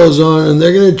pretty girls on, and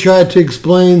they're going to try to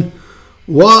explain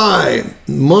why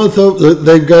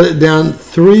they've got it down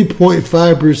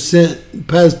 3.5%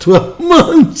 past 12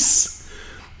 months.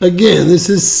 Again, this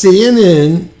is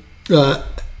CNN.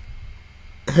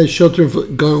 Has shelter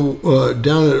gone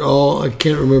down at all? I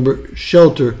can't remember.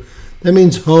 Shelter. That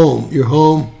means home. Your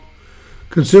home.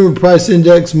 Consumer Price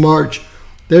Index March.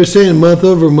 They're saying month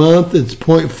over month it's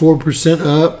 0.4%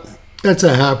 up. That's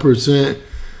a high percent.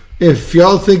 If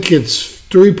y'all think it's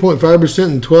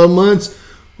 3.5% in 12 months,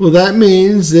 well, that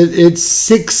means that it's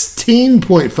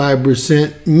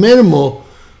 16.5% minimal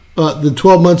the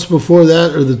 12 months before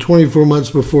that or the 24 months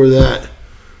before that.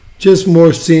 Just more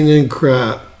CNN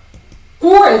crap.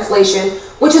 Core inflation,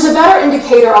 which is a better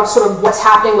indicator of sort of what's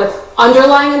happening with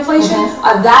underlying inflation,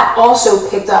 that also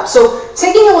picked up. So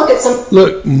taking a look at some...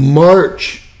 Look,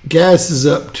 March, gas is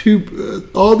up.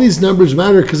 All these numbers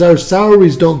matter because our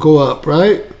salaries don't go up,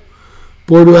 right?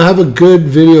 Boy, do I have a good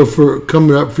video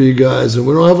coming up for you guys, and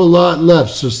we don't have a lot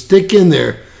left, so stick in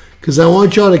there because I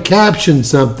want y'all to caption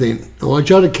something. Some of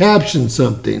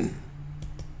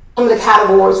the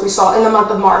categories we saw in the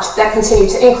month of March that continued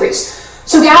to increase.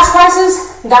 So gas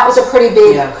prices, that was a pretty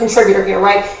big contributor here,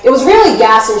 right? It was really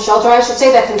gas and shelter, I should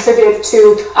say, that contributed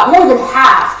to more than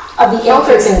half of the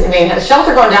increase. I mean, has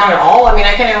shelter gone down at all? I mean,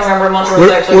 I can't even remember a month where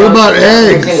it's actually What about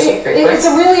eggs? It's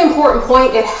a really important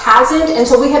point. It hasn't, and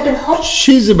so we had been hoping...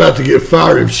 She's about to get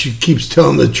fired if she keeps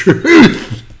telling the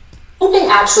truth.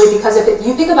 Actually, because if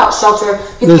you think about shelter,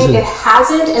 you think it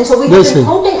hasn't, and so we have been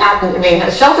hoping at... I mean,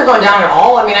 has shelter gone down at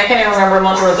all? I mean, I can't even remember a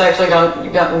month where it's actually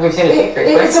we've seen it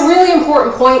decrease. It's a really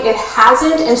important point. It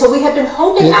hasn't, and so we have been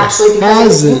hoping actually,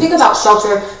 because if you think about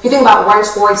shelter, you think about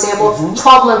rents, for example,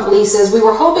 12-month leases, we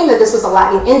were hoping that this was a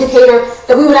lagging indicator,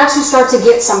 that we would actually start to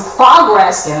get some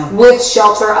progress with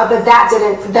shelter, but that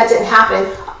didn't happen.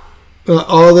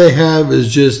 All they have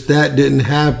is just that didn't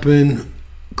happen.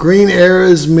 Green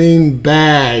arrows mean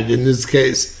bad in this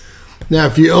case. Now,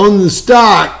 if you own the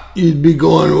stock, you'd be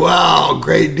going, wow,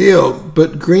 great deal.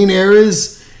 But green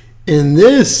arrows in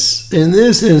this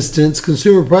instance,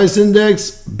 consumer price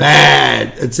index,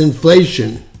 bad. It's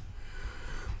inflation.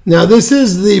 Now, this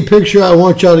is the picture I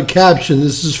want y'all to caption.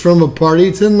 This is from a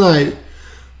party tonight.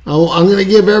 I'm going to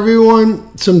give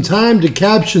everyone some time to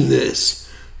caption this.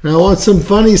 And I want some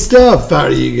funny stuff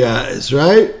out of you guys,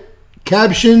 right?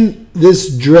 Caption this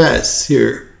dress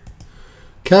here.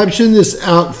 Caption this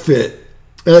outfit.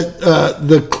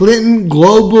 The Clinton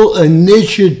Global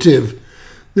Initiative.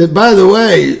 That, by the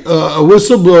way, a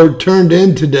whistleblower turned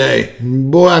in today.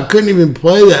 Boy, I couldn't even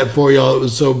play that for y'all. It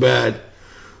was so bad.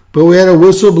 But we had a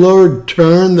whistleblower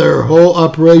turn their whole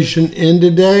operation in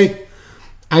today.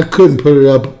 I couldn't put it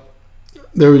up.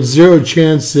 There was zero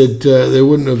chance that they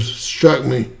wouldn't have struck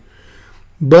me.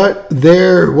 But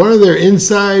one of their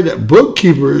inside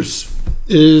bookkeepers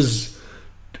has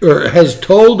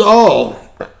told all.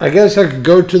 I guess I could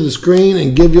go to the screen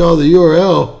and give you all the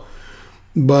URL.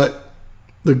 But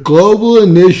the Global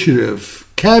Initiative,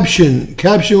 caption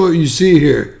what you see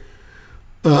here.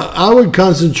 I would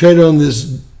concentrate on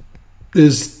this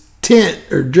tent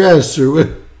or dress or what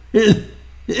it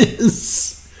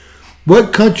is.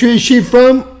 What country is she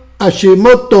from?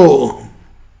 Hashimoto.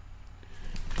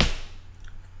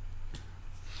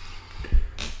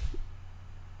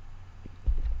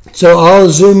 So I'll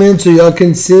zoom in so y'all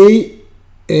can see,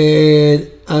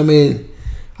 and I mean,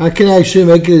 I can actually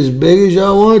make it as big as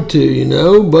y'all want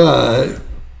to, but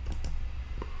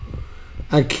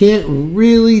I can't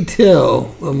really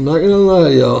tell. I'm not gonna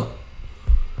lie, y'all.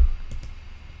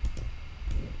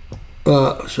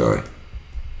 Sorry.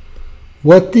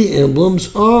 What the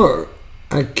emblems are.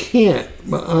 I can't.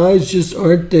 My eyes just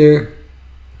aren't there.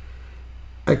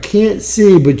 I can't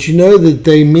see, but you know that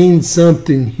they mean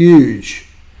something huge.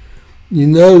 You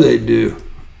know they do,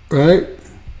 right?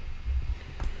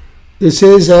 This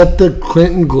is at the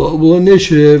Clinton Global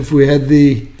Initiative. We had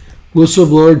the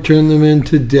whistleblower turn them in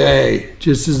today,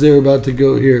 just as they were about to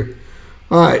go here.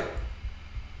 All right.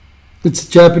 It's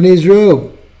a Japanese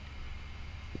robe.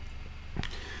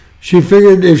 She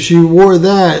figured if she wore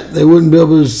that, they wouldn't be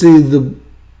able to see the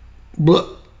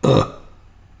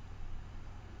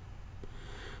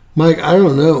Mike, I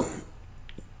don't know.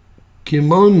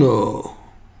 Kimono.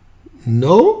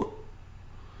 No?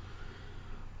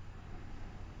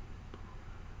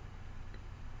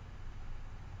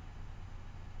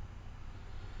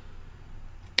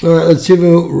 All right, let's see if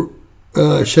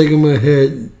I'm shaking my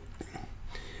head.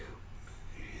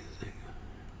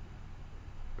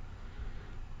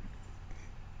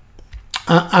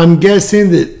 I'm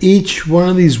guessing that each one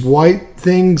of these white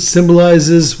things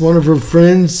symbolizes one of her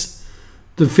friends,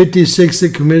 the 56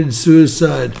 that committed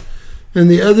suicide, and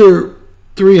the other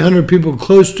 300 people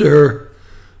close to her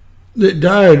that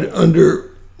died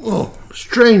under,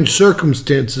 strange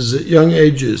circumstances at young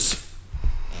ages.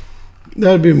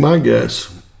 That'd be my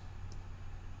guess.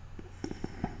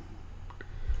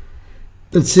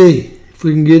 Let's see if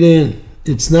we can get in.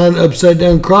 It's not an upside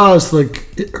down cross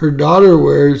like her daughter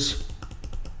wears.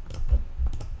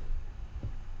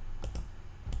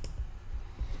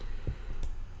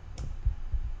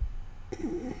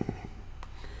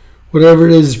 Whatever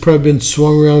it is, it's probably been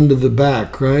swung around to the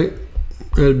back, right?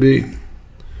 That'd be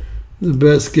the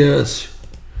best guess.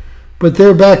 But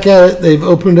they're back at it. They've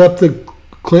opened up the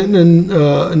Clinton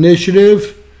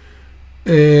initiative,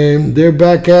 and they're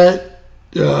back at,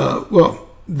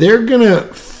 they're going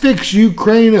to fix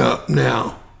Ukraine up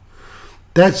now.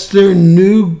 That's their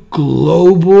new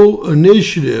global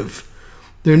initiative,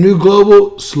 their new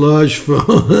global slush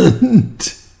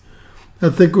fund. I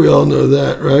think we all know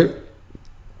that, right?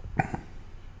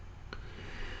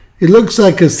 It looks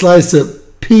like a slice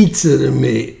of pizza to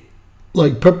me.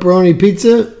 Like pepperoni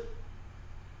pizza.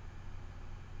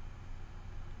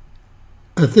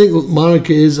 I think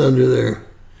Monica is under there.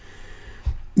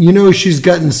 You know, she's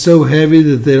gotten so heavy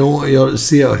that they don't want y'all to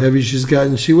see how heavy she's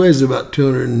gotten. She weighs about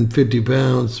 250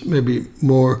 pounds, maybe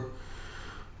more.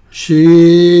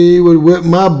 She would whip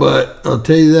my butt, I'll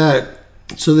tell you that.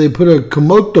 So they put a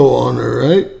komodo on her,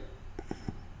 right?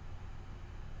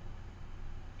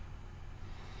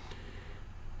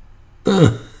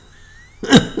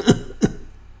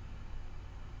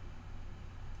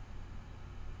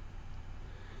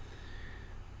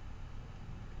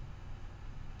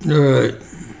 All right.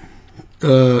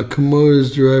 Komodo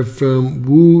is derived from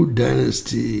Wu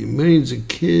Dynasty. Millions of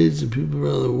kids and people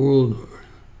around the world.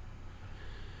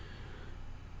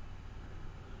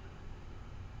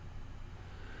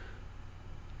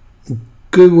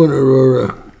 Good one,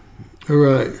 Aurora. All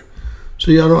right. So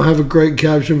y'all don't have a great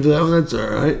caption for that one? That's all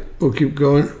right. We'll keep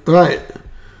going. All right.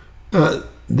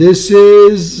 This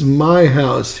is my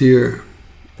house here.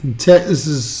 This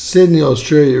is Sydney,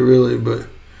 Australia, really, but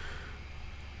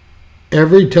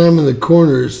every time in the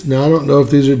corners, now I don't know if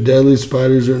these are deadly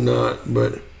spiders or not,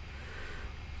 but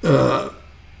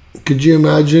could you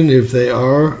imagine if they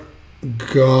are?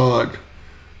 God,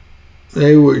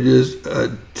 they would just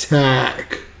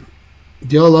attack.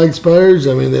 Do y'all like spiders?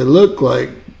 I mean, they look like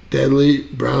deadly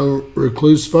brown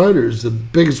recluse spiders, the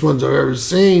biggest ones I've ever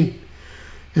seen.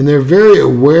 And they're very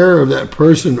aware of that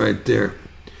person right there.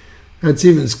 That's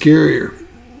even scarier.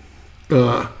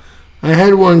 I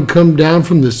had one come down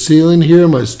from the ceiling here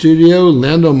in my studio,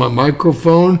 land on my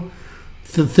microphone.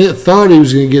 Thought he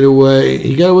was going to get away.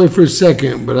 He got away for a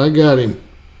second, but I got him.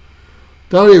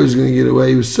 Thought he was going to get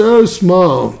away. He was so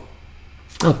small.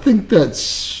 I think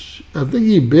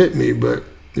he bit me, but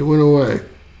it went away.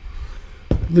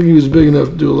 I think he was big enough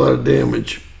to do a lot of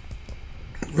damage.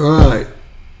 All right.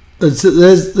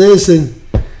 Listen,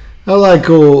 I like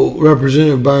old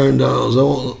Representative Byron Donalds. I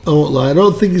won't lie. I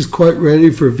don't think he's quite ready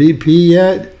for VP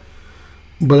yet,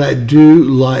 but I do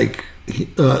like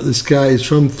this guy. He's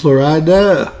from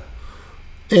Florida,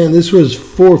 and this was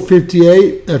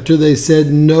 458 after they said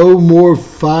no more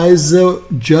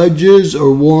FISA judges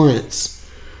or warrants.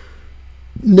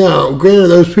 Now, granted,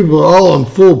 those people are all on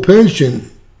full pension.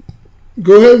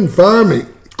 Go ahead and fire me.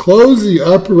 Close the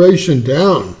operation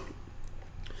down.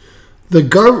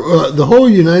 The whole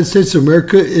United States of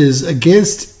America is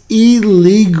against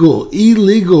illegal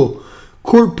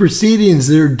court proceedings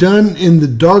that are done in the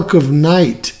dark of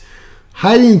night,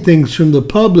 hiding things from the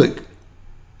public.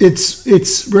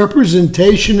 It's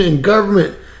representation in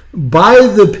government by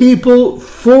the people,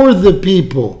 for the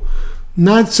people,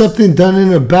 not something done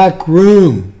in a back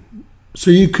room so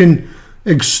you can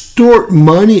extort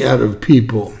money out of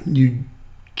people. You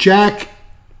jack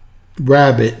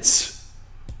rabbits.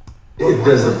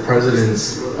 Does the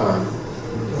president's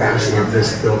bashing of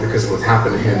this bill because of what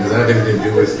happened to him, does that have anything to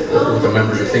do with what the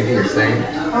members are thinking or saying?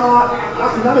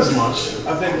 Not as much.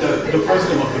 I think that the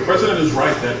president is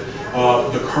right that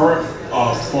the current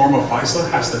form of FISA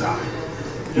has to die.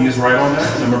 He is right on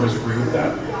that, and the members agree with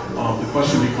that. The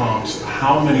question becomes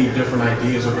how many different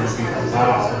ideas are going to be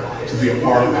allowed to be a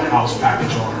part of the House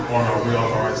package on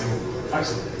reauthorizing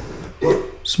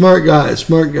FISA. Smart guy.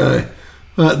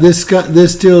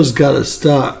 This deal's got to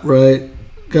stop, right?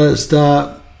 Got to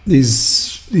stop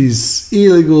these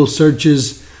illegal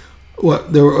searches.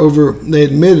 They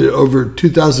admitted over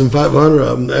 2,500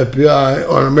 of them, the FBI,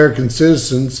 on American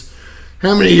citizens.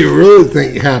 How many you really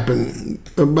think happened?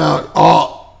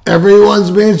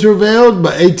 Everyone's being surveilled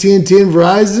by AT&T and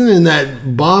Verizon in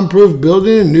that bomb-proof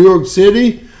building in New York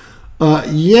City?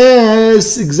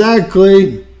 Yes,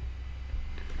 exactly.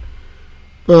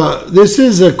 This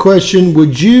is a question,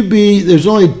 there's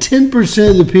only 10%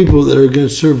 of the people that are going to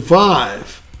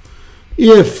survive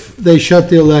if they shut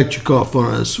the electric off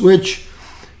on us, which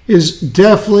is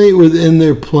definitely within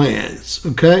their plans,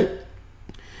 okay?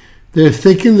 They're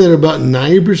thinking that about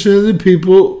 90% of the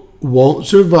people won't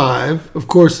survive. Of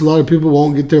course, a lot of people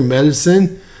won't get their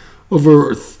medicine.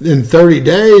 In 30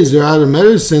 days, they're out of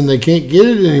medicine. They can't get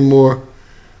it anymore.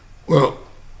 Well,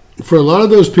 for a lot of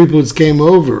those people, it's game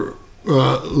over. A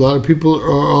lot of people are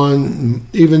on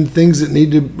even things that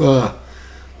need to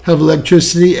have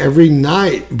electricity every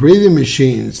night. Breathing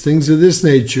machines, things of this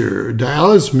nature.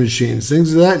 Dialysis machines,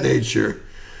 things of that nature.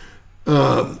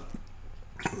 A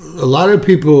lot of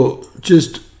people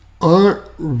just aren't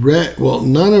ready. Well,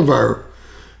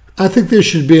 I think there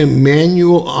should be a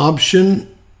manual option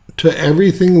to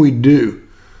everything we do.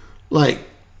 Like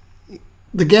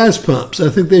the gas pumps. I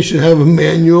think they should have a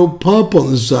manual pump on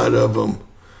the side of them.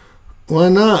 Why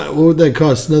not? What would that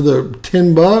cost? Another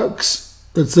 $10?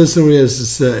 Let's listen to what he has to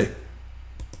say.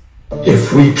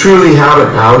 If we truly have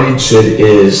an outage that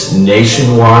is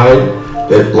nationwide,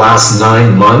 that lasts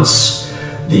 9 months,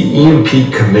 the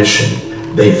EMP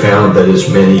Commission, they found that as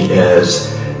many as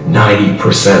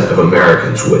 90% of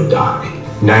Americans would die.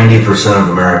 90% of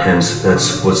Americans,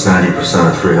 what's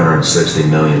 90% of 360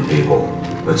 million people?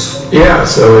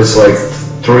 So it's like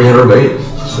 300 million.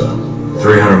 So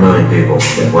 300 million people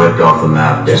wiped off the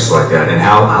map just like that. And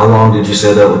how long did you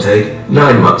say that would take?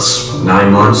 9 months.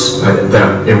 9 months?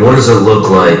 And what does it look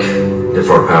like if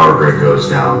our power grid goes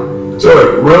down? So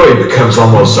it really becomes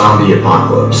almost zombie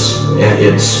apocalypse. And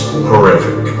it's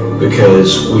horrific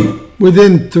because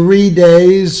within 3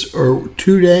 days or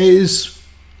 2 days,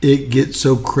 it gets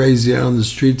so crazy out on the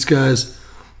streets, guys.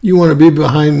 You want to be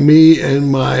behind me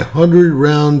and my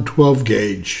 100-round 12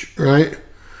 gauge, right?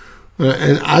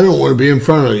 And I don't want to be in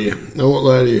front of you. I won't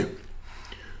lie to you.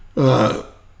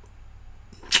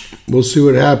 We'll see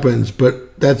what happens,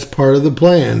 but that's part of the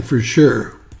plan for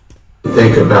sure.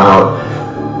 Think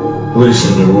about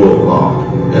loosening the rule of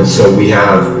law. And so we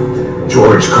have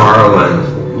George Carlin,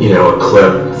 a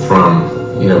clip from,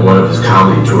 one of his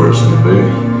comedy tours in the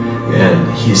movie.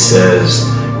 And he says,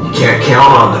 you can't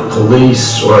count on the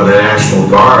police or the National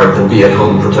Guard. They'll be at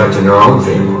home protecting their own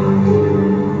family.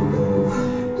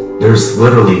 There's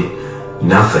literally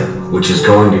nothing, which is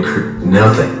going to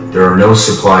nothing. There are no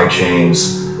supply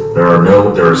chains.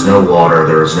 There is no water.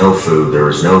 There is no food. There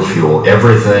is no fuel.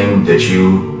 Everything that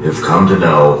you have come to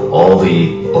know, all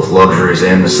the both luxuries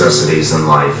and necessities in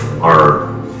life,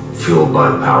 are fueled by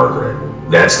the power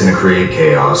grid. That's going to create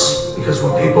chaos because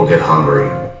when people get hungry,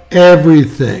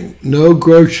 everything. No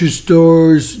grocery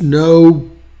stores. No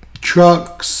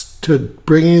trucks to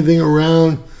bring anything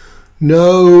around.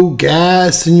 No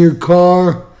gas in your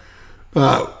car,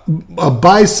 a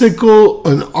bicycle,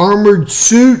 an armored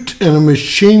suit, and a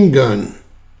machine gun.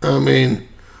 I mean,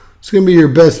 it's going to be your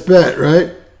best bet,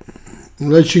 right?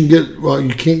 Unless you can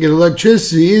you can't get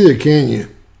electricity either, can you?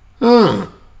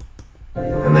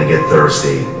 And they get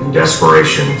thirsty, and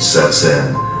desperation sets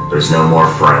in. There's no more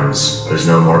friends. There's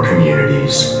no more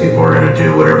communities. People are going to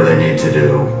do whatever they need to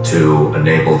do to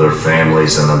enable their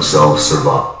families and themselves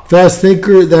survive. Fast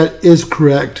thinker, that is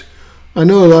correct. I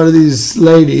know a lot of these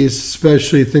ladies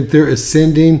especially think they're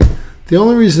ascending. The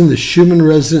only reason the Schumann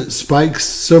resonance spikes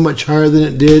so much higher than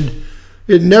it did,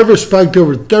 it never spiked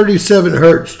over 37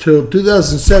 hertz till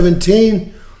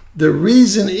 2017. The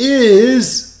reason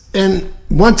is, and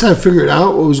once I figured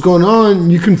out what was going on,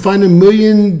 you can find 1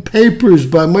 million papers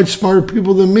by much smarter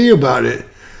people than me about it.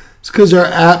 It's because our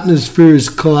atmosphere is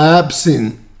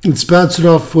collapsing. It's bouncing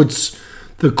off what's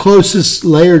the closest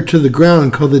layer to the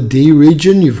ground, called the D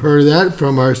region. You've heard of that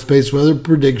from our Space Weather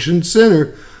Prediction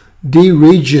Center. D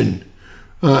region.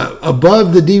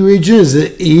 Above the D region is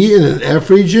an E and an F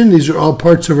region. These are all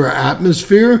parts of our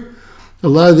atmosphere. A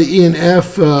lot of the E and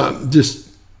F just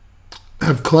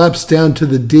have collapsed down to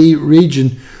the D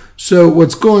region. So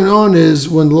what's going on is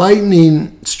when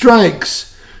lightning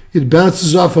strikes, it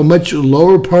bounces off a much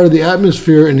lower part of the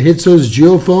atmosphere and hits those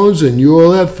geophones and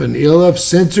ULF and ELF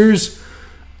sensors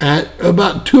at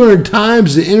about 200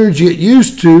 times the energy it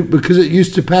used to, because it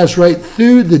used to pass right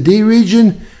through the D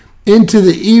region into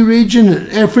the E region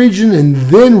and F region and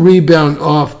then rebound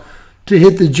off to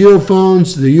hit the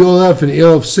geophones, the ULF and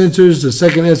ELF sensors, the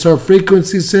second SR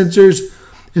frequency sensors.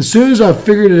 As soon as I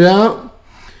figured it out,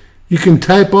 you can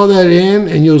type all that in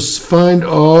and you'll find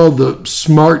all the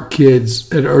smart kids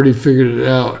that already figured it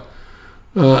out.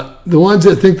 The ones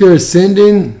that think they're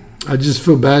ascending, I just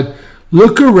feel bad.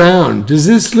 Look around. Does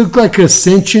this look like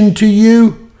ascension to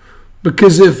you?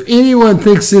 Because if anyone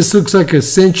thinks this looks like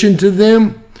ascension to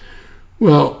them,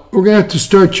 well, we're going to have to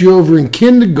start you over in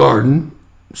kindergarten.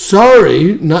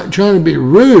 Sorry, not trying to be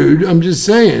rude. I'm just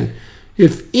saying,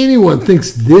 if anyone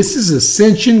thinks this is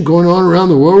ascension going on around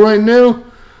the world right now,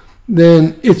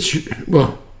 then it's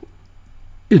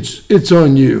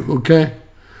on you, okay?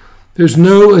 There's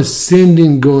no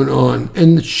ascending going on.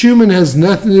 And Schumann has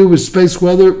nothing to do with space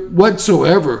weather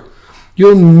whatsoever.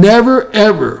 You'll never,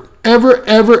 ever, ever,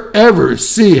 ever, ever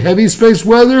see heavy space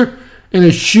weather and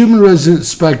a Schumann resonance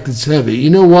spike that's heavy. You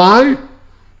know why?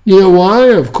 You know why?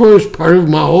 Of course, part of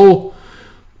my whole,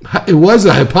 it was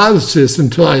a hypothesis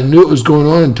until I knew it was going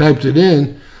on and typed it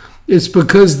in. It's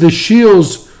because the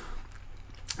shields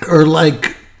are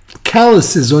like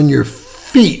calluses on your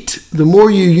feet. The more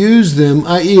you use them,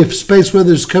 i.e. if space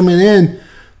weather's coming in,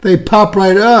 they pop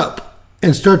right up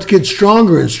and start to get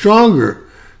stronger and stronger.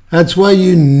 That's why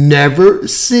you never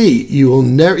see, you will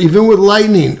never, even with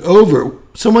lightning over.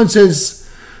 Someone says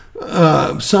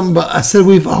something about, I said,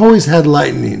 we've always had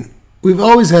lightning. We've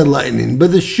always had lightning,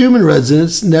 but the Schumann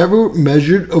resonance never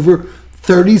measured over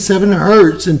 37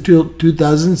 hertz until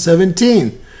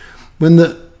 2017, when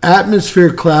the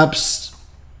atmosphere collapsed,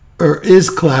 or is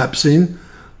collapsing,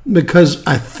 because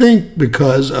I think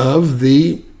because of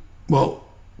the, well,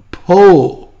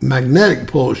 magnetic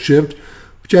pole shift,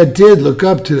 which I did look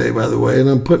up today, by the way, and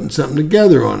I'm putting something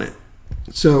together on it.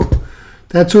 So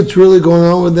that's what's really going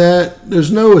on with that.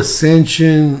 There's no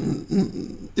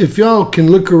ascension. If y'all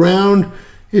can look around,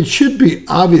 it should be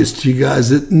obvious to you guys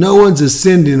that no one's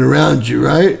ascending around you,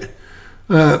 right?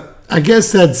 I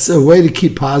guess that's a way to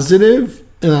keep positive,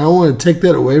 and I don't want to take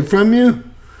that away from you.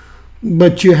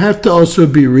 But you have to also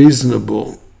be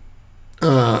reasonable.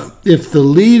 If the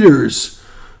leaders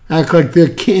act like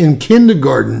they're in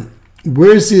kindergarten,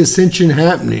 where's the ascension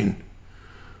happening?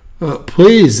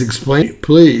 Please explain,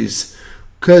 please.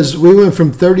 Because we went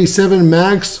from 37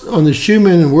 max on the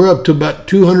Schumann and we're up to about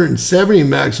 270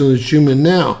 max on the Schumann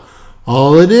now.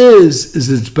 All it is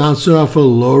it's bouncing off a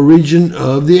lower region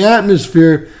of the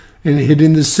atmosphere and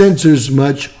hitting the sensors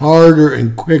much harder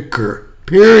and quicker.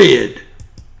 Period.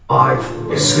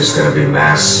 It's just going to be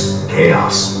mass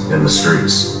chaos in the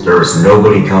streets. There is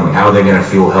nobody coming. How are they going to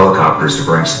fuel helicopters to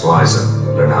bring supplies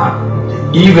in? They're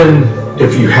not. Even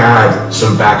if you had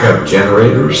some backup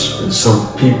generators and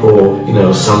some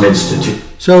people, some institute.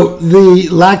 So the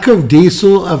lack of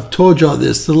diesel, I've told y'all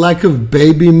this, the lack of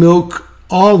baby milk,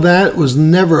 all that was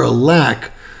never a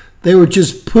lack. They were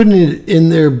just putting it in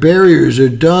their barriers or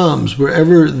dams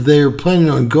wherever they're planning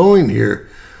on going here.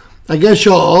 I guess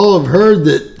y'all all have heard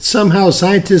that somehow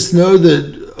scientists know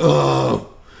that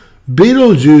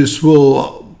Betelgeuse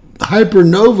will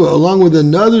hypernova along with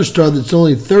another star that's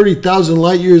only 30,000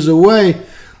 light years away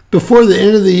before the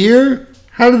end of the year.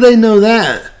 How do they know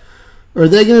that? Are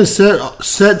they going to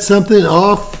set something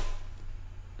up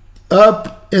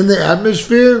in the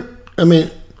atmosphere? I mean,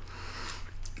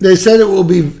 they said it will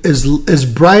be as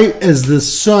bright as the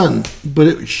sun, but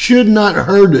it should not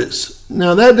hurt us.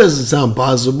 Now, that doesn't sound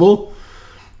possible.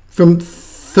 From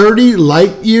 30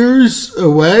 light years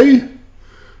away,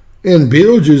 and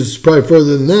Betelgeuse is probably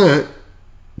further than that.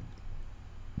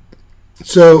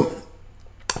 So,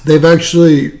 they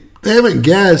haven't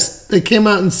guessed. They came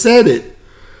out and said it.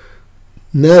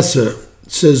 NASA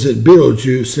says that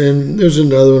Betelgeuse, and there's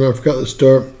another one, I forgot the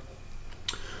star,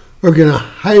 are going to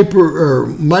they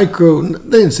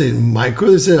didn't say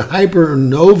micro, they said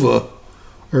hypernova,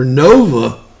 or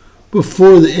nova,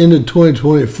 before the end of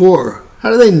 2024.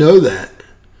 How do they know that?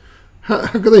 How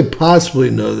could they possibly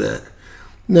know that?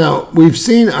 Now, we've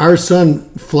seen our sun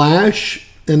flash,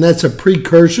 and that's a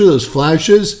precursor, those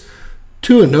flashes,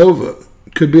 to a nova.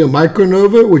 Could be a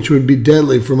micronova, which would be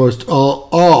deadly for most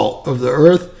all of the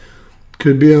Earth.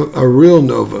 Could be a real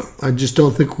nova. I just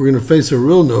don't think we're going to face a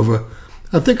real nova.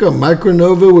 I think a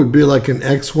micronova would be like an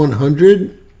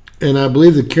X100, and I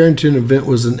believe the Carrington event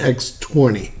was an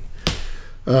X20.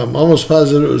 I'm almost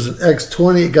positive it was an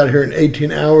X20. It got here in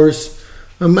 18 hours.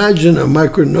 Imagine a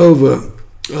micronova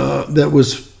that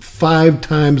was 5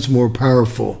 times more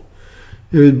powerful.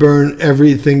 It would burn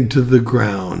everything to the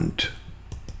ground.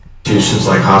 Institutions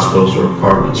like hospitals or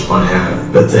apartments might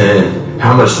have, but then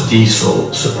how much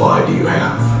diesel supply do you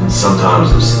have? And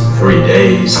sometimes it's 3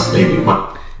 days, maybe one.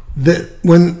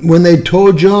 When they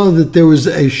told y'all that there was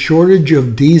a shortage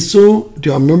of diesel, do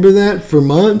y'all remember that for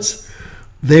months?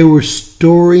 They were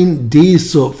storing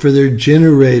diesel for their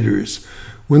generators.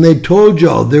 When they told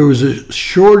y'all there was a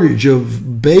shortage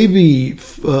of baby,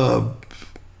 I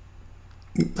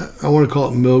want to call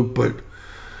it milk, but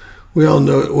we all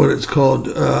know what it's called.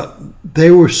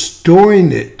 They were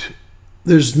storing it.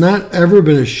 There's not ever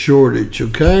been a shortage,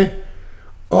 okay?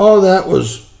 All that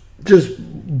was just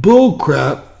bull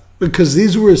crap, because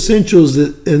these were essentials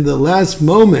that in the last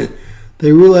moment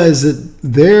they realized that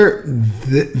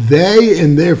they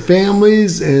and their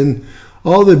families and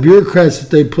all the bureaucrats that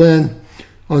they plan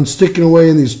on sticking away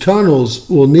in these tunnels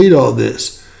will need all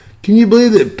this. Can you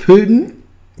believe that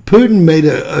Putin made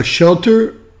a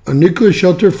shelter, a nuclear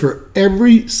shelter for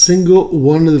every single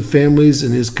one of the families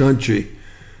in his country?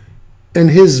 And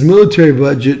his military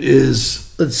budget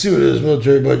is, let's see what his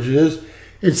military budget is.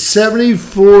 It's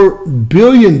 $74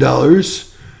 billion,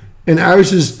 and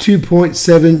ours is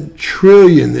 $2.7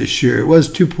 trillion this year. It was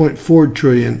 $2.4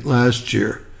 trillion last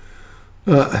year.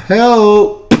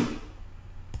 Hell,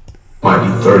 might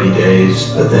be 30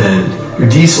 days, but then your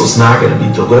diesel's not going to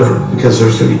be delivered because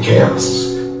there's going to be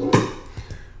chaos.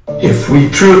 If we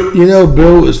you know,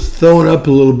 Bill was throwing up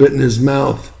a little bit in his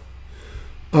mouth.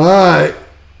 All right,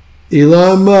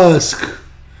 Elon Musk.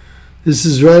 This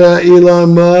is right out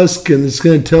Elon Musk, and it's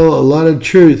going to tell a lot of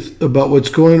truth about what's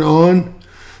going on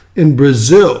in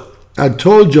Brazil. I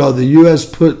told y'all the U.S.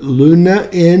 put Luna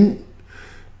in,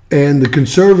 and the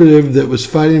conservative that was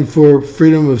fighting for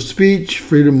freedom of speech,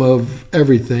 freedom of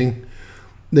everything,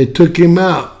 they took him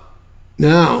out.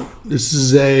 Now, this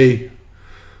is a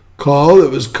call that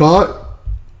was caught,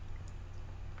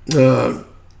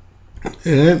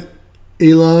 and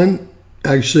Elon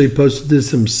actually posted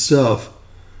this himself.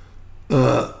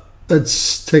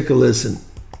 Let's take a listen.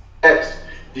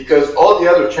 Because all the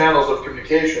other channels of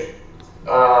communication,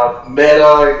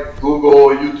 Meta, Google,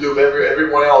 YouTube,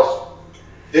 everyone else,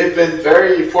 they've been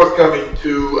very forthcoming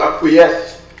to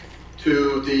acquiesce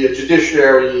to the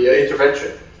judiciary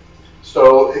intervention.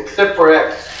 So, except for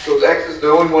X, so X is the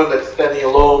only one that's standing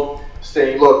alone,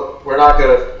 saying, "Look, we're not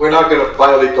gonna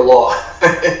violate the law."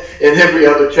 And every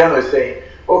other channel is saying,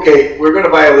 "Okay, we're going to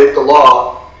violate the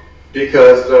law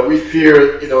because we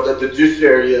fear, that the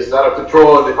judiciary is out of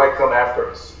control and they might come after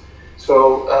us."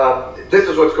 So this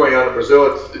is what's going on in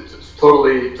Brazil. It's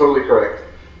totally correct.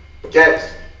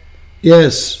 Yes.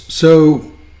 Yes.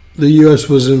 So the U.S.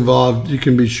 was involved. You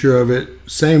can be sure of it.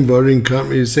 Same voting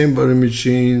companies, same voting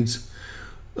machines.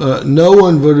 No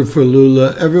one voted for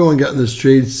Lula. Everyone got in the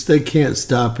streets. They can't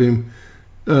stop him.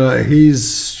 He's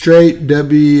straight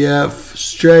WEF,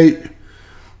 straight.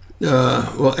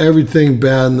 Well, everything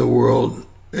bad in the world.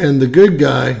 And the good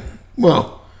guy,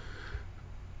 well,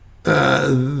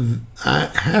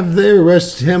 have they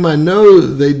arrested him? I know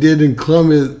they did in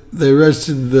Colombia. They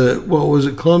arrested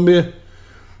Colombia?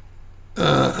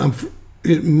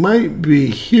 It might be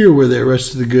here where they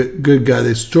arrested the good guy.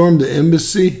 They stormed the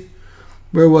embassy.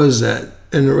 Where was that?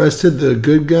 And arrested the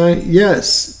good guy?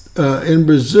 Yes. In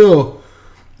Brazil,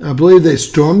 I believe they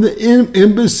stormed the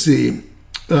embassy.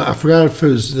 I forgot if it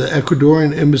was the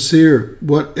Ecuadorian embassy or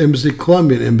what embassy,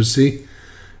 Colombian embassy,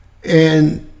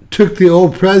 and took the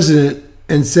old president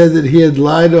and said that he had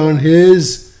lied on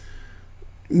his,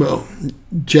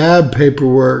 jab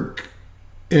paperwork.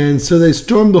 And so they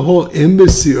stormed the whole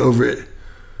embassy over it.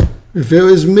 If it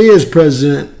was me as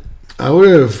president, I would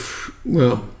have,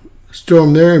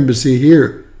 stormed their embassy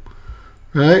here,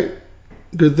 right?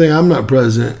 Good thing I'm not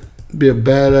president. It'd be a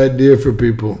bad idea for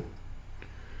people.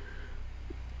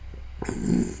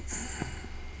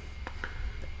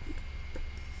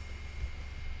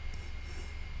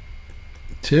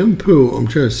 Tim Pooh. I'm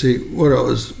trying to see what I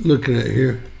was looking at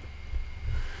here.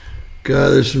 God,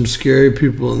 there's some scary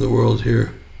people in the world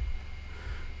here.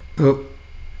 Oh,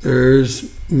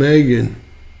 There's Megan.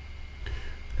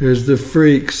 There's the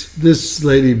freaks. This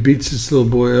lady beats this little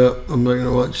boy up. I'm not going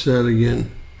to watch that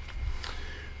again.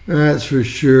 That's for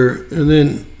sure. And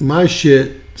then my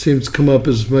shit seems to come up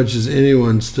as much as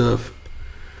anyone's stuff.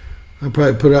 I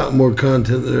probably put out more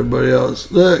content than everybody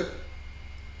else. Look.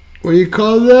 What do you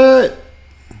call that?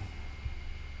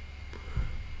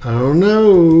 I don't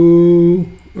know.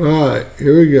 Alright,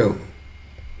 here we go.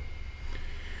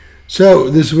 So,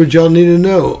 this is what y'all need to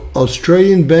know.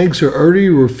 Australian banks are already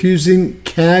refusing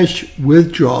cash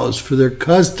withdrawals for their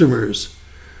customers.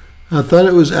 I thought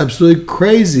it was absolutely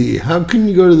crazy. How can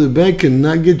you go to the bank and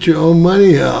not get your own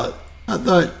money out? I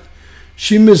thought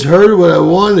she misheard what I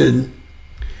wanted.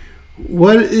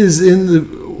 What in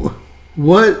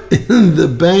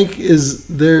the bank? Is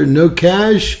there no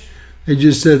cash? They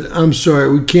just said, I'm sorry,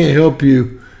 we can't help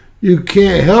you. You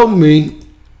can't help me.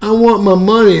 I want my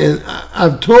money. And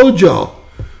I've told y'all,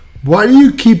 why do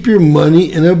you keep your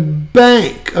money in a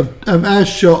bank? I've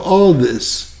asked y'all all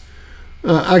this.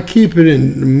 I keep it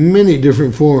in many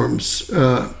different forms.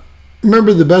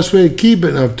 Remember, the best way to keep it,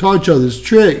 and I've taught y'all this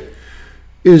trick,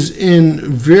 is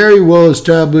in very well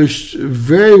established,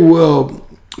 very well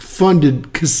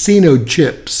funded casino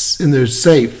chips in their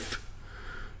safe.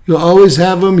 You'll always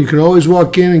have them. You can always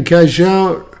walk in and cash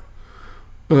out.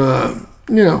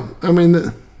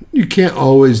 You can't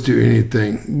always do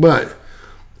anything, but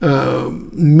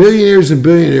millionaires and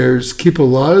billionaires keep a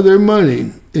lot of their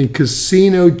money in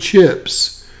casino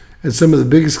chips at some of the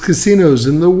biggest casinos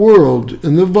in the world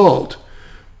in the vault,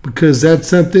 because that's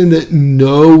something that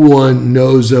no one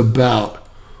knows about.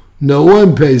 No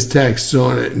one pays taxes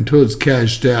on it until it's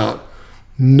cashed out.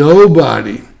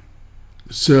 Nobody.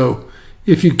 So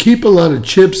if you keep a lot of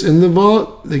chips in the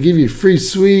vault, they give you free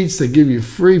sweets, they give you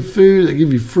free food, they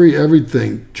give you free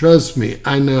everything. Trust me,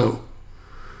 I know.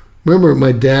 Remember,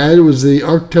 my dad was the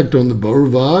architect on the Beau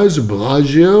Rivage or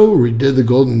Bellagio, redid the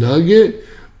Golden Nugget,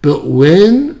 built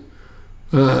Wynn.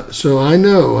 So I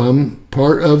know. I'm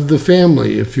part of the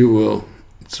family, if you will.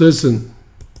 Let's listen.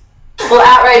 Well,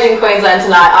 outrage in Queensland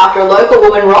tonight after a local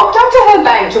woman rocked up to her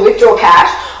bank to withdraw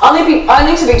cash, only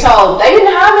to be told they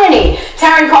didn't have any.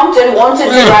 Taryn Compton wanted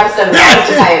to grab some notes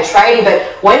to pay a tradie,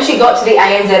 but when she got to the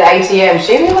ANZ ATM,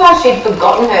 she realised she'd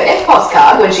forgotten her EFTPOS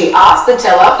card. When she asked the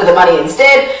teller for the money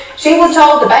instead, she was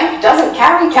told the bank doesn't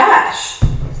carry cash.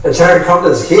 And Taryn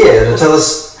Compton's here to tell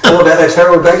us all about their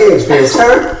terrible banking experience.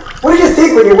 Taryn, what did you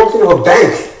think when you walked into a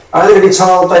bank only to be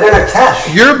told they don't have cash?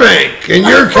 Your bank and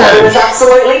your cash. It was cash.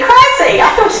 absolutely crazy.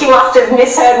 I thought she must have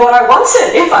misheard what I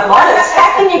wanted, if I'm honest.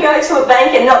 How can you go to a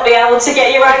bank and not be able to get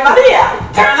your own money out?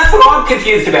 Taryn, that's what I'm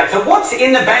confused about. So what's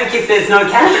in the bank if there's no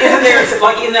cash? Isn't there,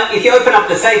 if you open up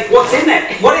the safe, what's in there?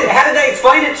 How did they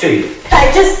explain it to you?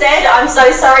 They just said, I'm so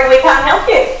sorry, we can't help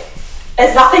you.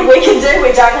 There's nothing we can do,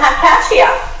 we don't have cash here.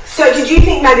 So did you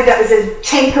think maybe that was a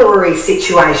temporary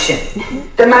situation?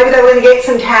 That maybe they were going to get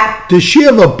some cash? Does she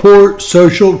have a poor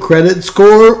social credit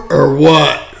score or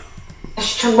what?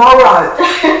 Tomorrow.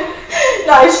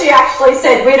 No, she actually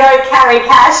said we don't carry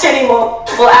cash anymore.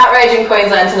 Well, outrage in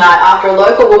Queensland tonight after a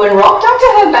local woman rocked up to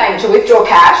her bank to withdraw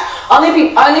cash, only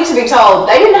to be told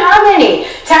they didn't have any.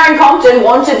 Taryn Compton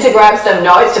wanted to grab some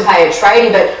notes to pay a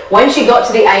tradie, but when she got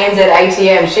to the ANZ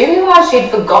ATM, she realised she'd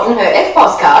forgotten her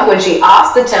EFTPOS card. When she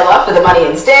asked the teller for the money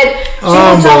instead, she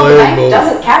was told the bank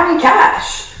doesn't carry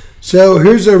cash. So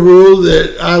here's a rule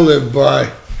that I live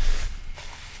by.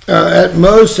 At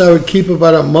most, I would keep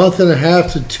about a month and a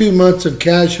half to 2 months of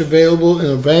cash available in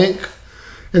a bank.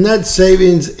 And that's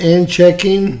savings and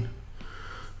checking.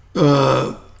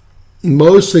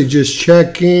 Mostly just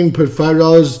checking. Put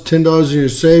 $5, $10 in your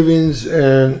savings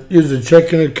and use a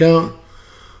checking account.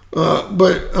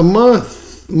 But a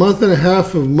month and a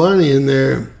half of money in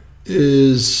there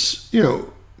is,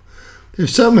 if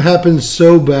something happens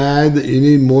so bad that you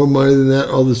need more money than that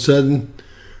all of a sudden,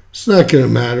 it's not going to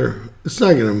matter. It's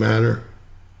not going to matter.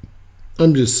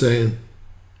 I'm just saying.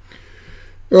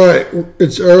 All right,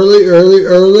 it's early.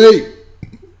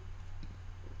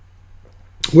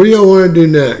 What do y'all want to do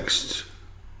next?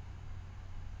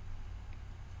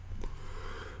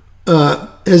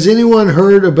 Has anyone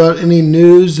heard about any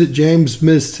news that James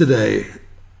missed today?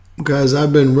 Guys,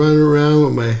 I've been running around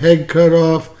with my head cut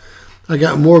off. I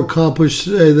got more accomplished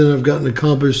today than I've gotten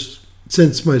accomplished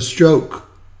since my stroke.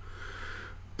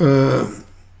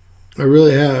 I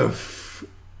really have.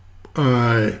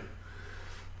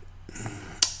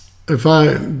 If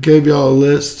I gave y'all a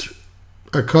list,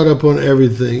 I caught up on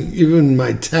everything, even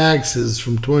my taxes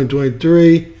from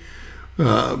 2023.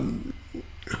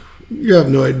 You have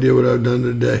no idea what I've done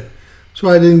today. So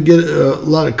I didn't get a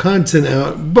lot of content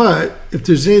out, but if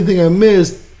there's anything I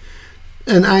missed,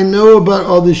 And I know about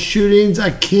all the shootings. I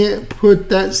can't put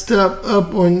that stuff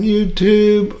up on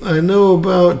YouTube. I know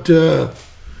about, I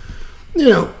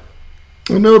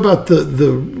know about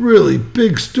the really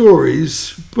big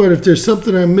stories. But if there's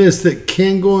something I missed that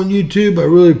can go on YouTube, I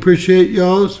really appreciate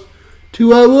y'all's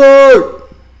 2-hour.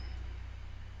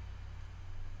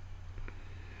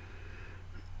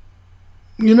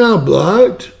 You're not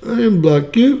blocked. I didn't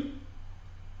block you.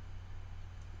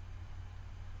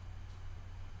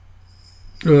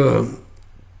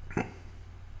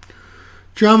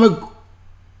 Drama,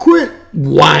 quit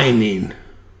whining.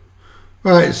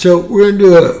 All right, so we're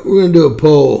gonna do a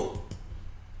poll.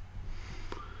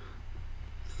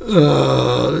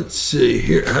 Let's see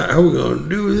here. How are we gonna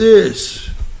do this?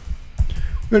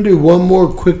 We're gonna do one more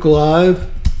quick live.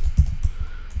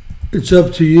 It's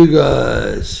up to you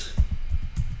guys.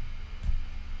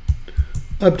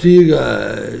 Up to you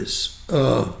guys.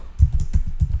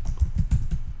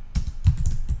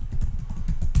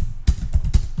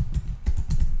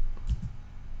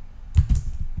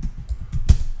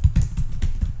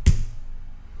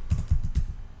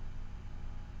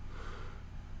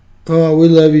 Oh, we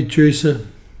love you, Teresa.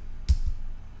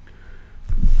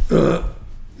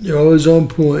 You're always on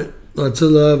point. Lots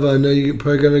of love. I know you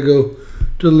probably got to go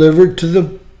deliver to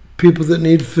the people that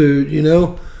need food, you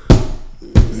know.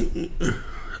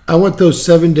 I went those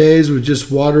 7 days with just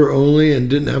water only and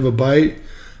didn't have a bite.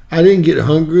 I didn't get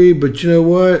hungry, but you know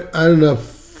what? I had enough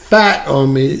fat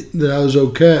on me that I was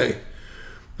okay.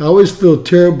 I always feel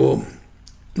terrible,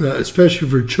 especially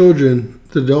for children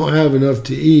that don't have enough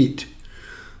to eat.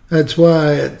 That's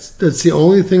why that's the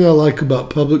only thing I like about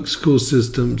public school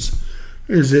systems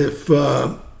is if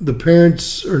the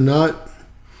parents are not,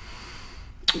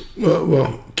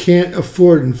 can't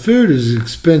afford, and food is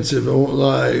expensive, I won't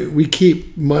lie. We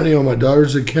keep money on my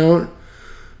daughter's account,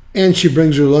 and she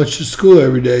brings her lunch to school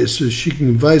every day, so she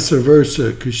can vice versa,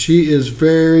 because she is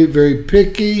very, very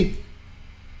picky,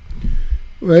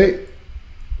 right?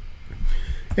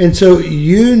 And so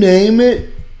you name it,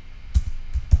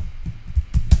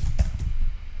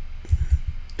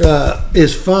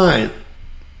 is fine.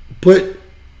 Put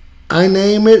I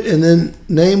name it and then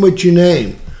name what you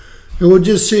name. And we'll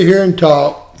just sit here and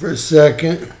talk for a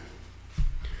second.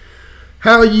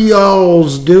 How you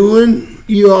alls doing?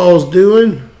 You alls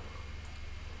doing?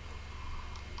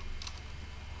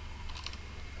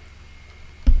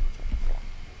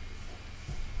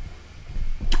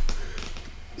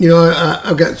 You know,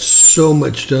 I've got so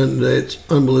much done today.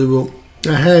 It's unbelievable.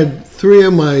 I had 3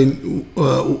 of my,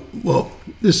 well,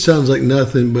 this sounds like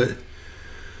nothing, but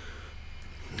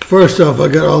first off, I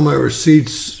got all my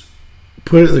receipts,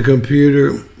 put it in the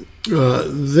computer.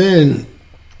 Then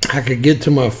I could get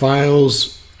to my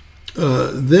files.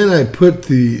 Then I put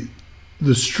the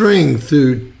string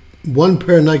through 1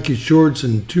 pair of Nike shorts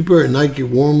and 2 pair of Nike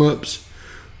warm-ups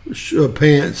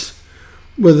pants.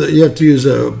 You have to use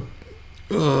a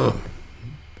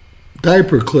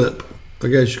diaper clip, I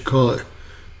guess you call it,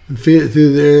 and feed it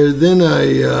through there. Then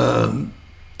I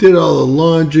did all the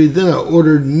laundry. Then I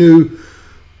ordered new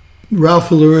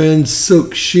Ralph Lauren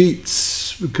silk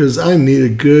sheets because I need a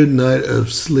good night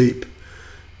of sleep.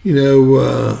 You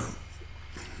know,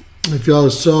 if y'all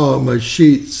saw my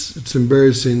sheets, it's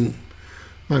embarrassing.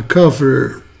 My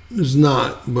comforter is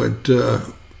not, but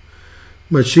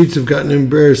my sheets have gotten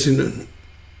embarrassing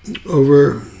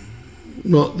over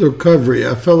the recovery.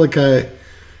 I felt like I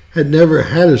had never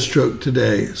had a stroke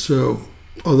today. So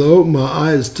although my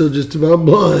eye is still just about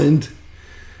blind,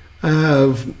 I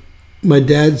have my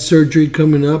dad's surgery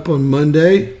coming up on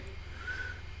Monday,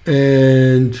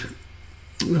 and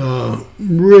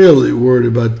really worried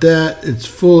about that. It's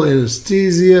full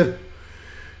anesthesia.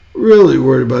 Really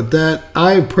worried about that.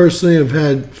 I personally have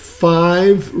had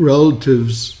 5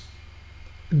 relatives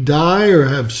die or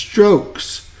have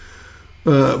strokes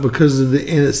because of the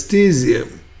anesthesia,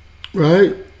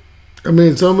 right? I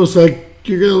mean, it's almost like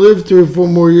you're going to live 3 or 4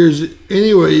 more years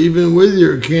anyway, even with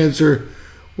your cancer.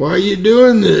 Why are you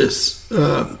doing this?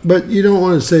 But you don't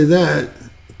want to say that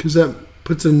because that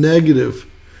puts a negative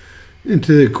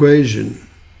into the equation,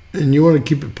 and you want to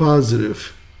keep it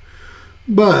positive.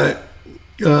 But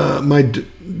my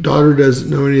daughter doesn't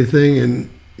know anything, and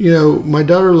you know, my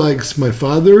daughter likes my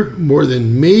father more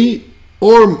than me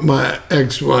or my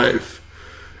ex-wife,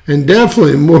 and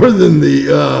definitely more than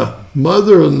the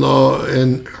mother-in-law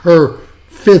and her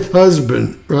 5th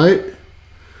husband, right?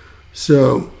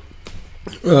 So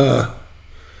we're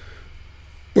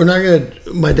not gonna.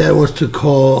 My dad wants to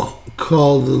call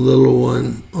the little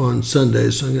one on Sunday,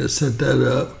 so I'm gonna set that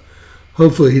up.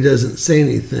 Hopefully he doesn't say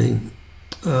anything.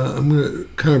 I'm gonna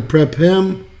kind of prep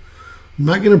him. I'm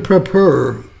not gonna prep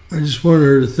her. I just want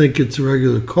her to think it's a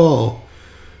regular call.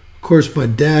 Of course, my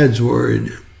dad's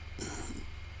worried.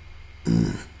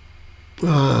 And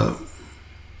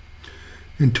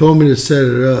told me to set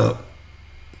it up.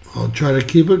 I'll try to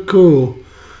keep it cool.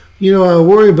 You know, I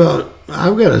worry about,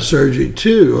 I've got a surgery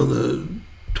too on the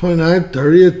 29th,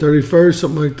 30th, 31st,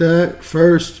 something like that,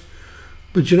 first.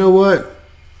 But you know what?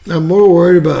 I'm more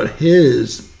worried about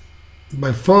his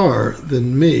by far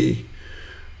than me.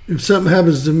 If something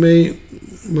happens to me,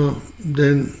 well,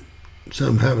 then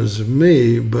something happens to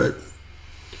me, but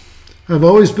I've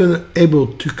always been able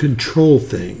to control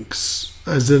things,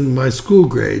 as in my school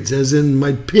grades, as in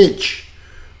my pitching,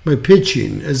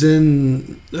 as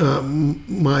in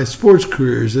my sports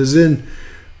careers, as in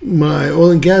my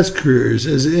oil and gas careers,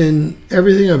 as in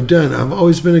everything I've done. I've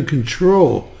always been in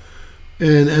control.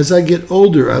 And as I get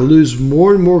older, I lose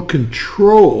more and more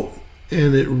control,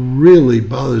 and it really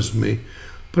bothers me.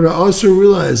 But I also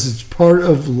realize it's part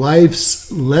of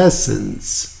life's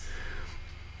lessons.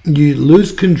 You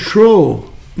lose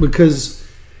control because,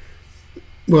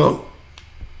 well,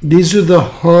 these are the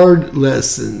hard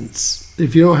lessons.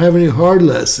 If you don't have any hard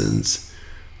lessons,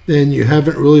 then you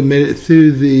haven't really made it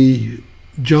through the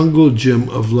jungle gym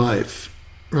of life,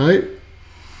 right?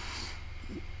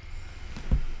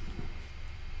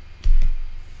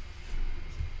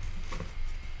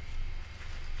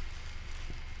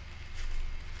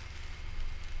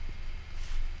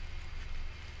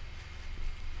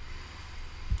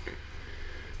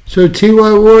 So,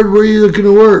 T.Y. Ward, where are you looking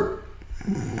to work?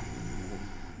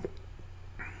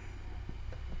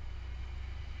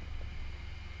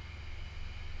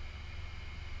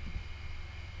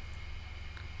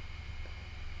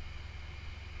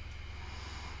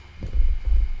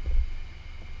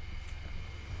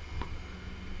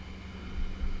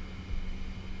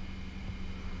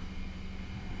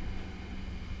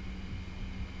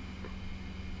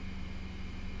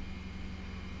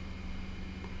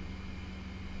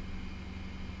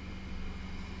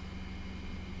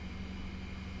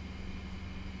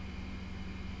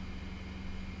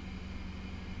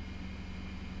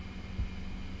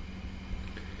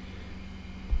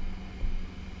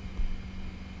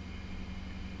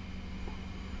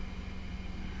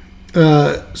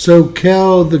 So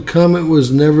Cal, the comet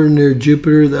was never near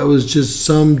Jupiter. That was just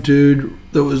some dude.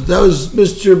 That was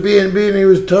Mr. B&B, and he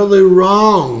was totally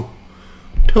wrong.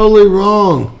 Totally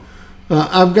wrong.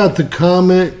 I've got the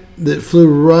comet that flew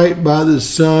right by the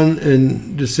sun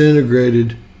and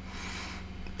disintegrated.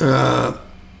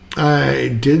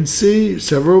 I did see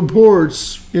several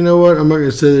reports. You know what? I'm not going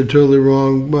to say they're totally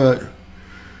wrong, but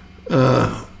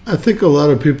I think a lot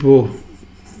of people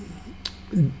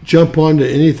jump onto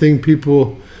anything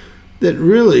people that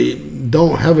really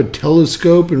don't have a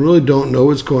telescope and really don't know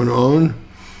what's going on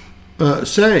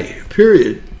say,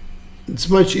 period. It's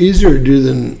much easier to do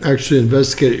than actually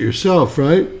investigate it yourself,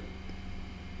 right?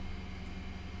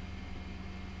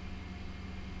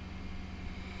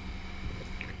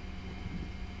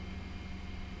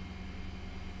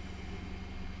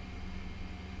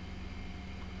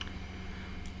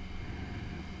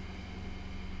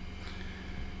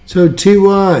 So,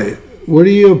 TY, what are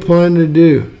you applying to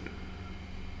do?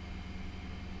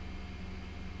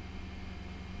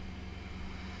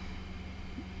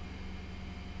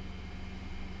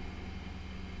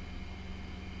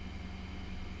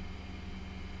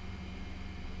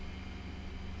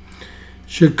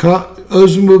 Chicago,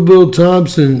 Oldsmobile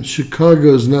Thompson,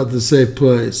 Chicago's not the safe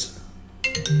place.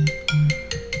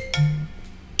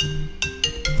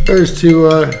 There's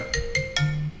TY.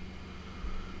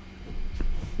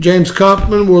 James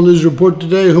Kaufman, World News Report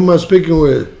today. Who am I speaking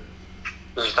with?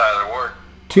 This is Tyler Ward.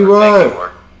 T.Y.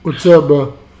 What's up,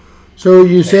 bro? So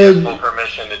you said... full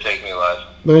permission to take me live.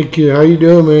 Thank you. How you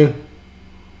doing, man?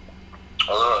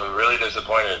 I'm really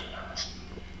disappointed.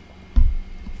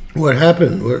 What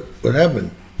happened? What happened?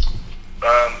 Well,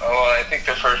 I think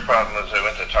the first problem was I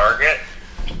went to Target.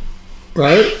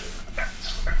 Right?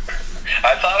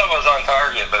 I thought I was on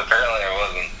Target, but apparently I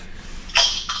wasn't.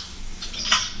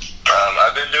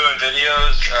 I've been doing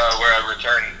videos where I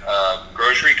return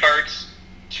grocery carts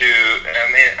to,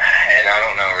 and I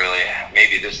don't know really,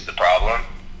 maybe this is the problem,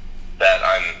 that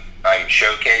I'm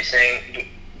showcasing,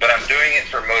 but I'm doing it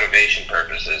for motivation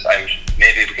purposes.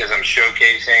 Maybe because I'm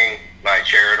showcasing my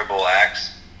charitable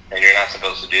acts, and you're not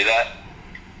supposed to do that.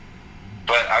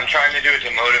 But I'm trying to do it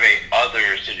to motivate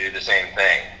others to do the same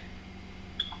thing.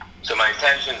 So my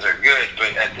intentions are good,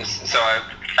 but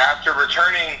after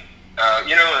returning,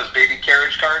 those baby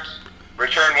carriage carts,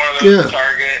 returned one of those to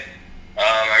Target.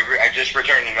 I just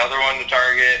returned another one to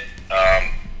Target.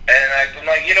 And I'm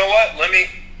like, you know what?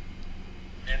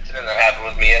 incident that happened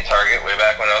with me at Target way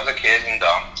back when I was a kid and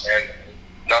dumb, and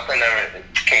nothing ever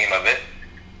came of it.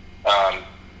 But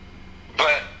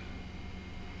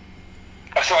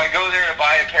so I go there to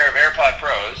buy a pair of AirPod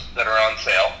Pros that are on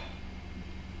sale,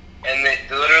 and they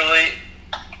literally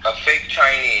a fake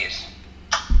Chinese.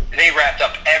 They wrapped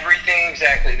up everything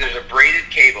exactly. There's a braided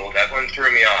cable. That one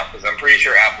threw me off because I'm pretty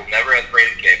sure Apple never has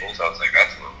braided cables. So I was like,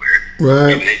 that's a little weird. Right.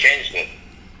 Maybe they changed it.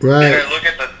 Right. And I look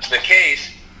at the case.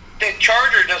 The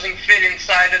charger doesn't fit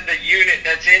inside of the unit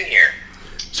that's in here.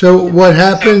 So what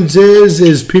happens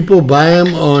is people buy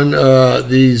them on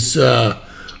these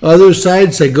other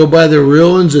sites. They go buy the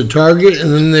real ones at Target,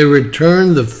 and then they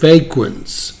return the fake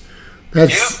ones.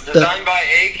 That's designed by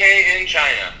AK in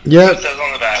China. Yep. It says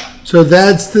on the back. So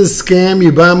that's the scam.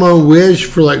 You buy them on Wish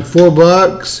for like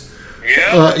 $4.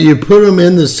 Yeah. You put them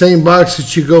in the same box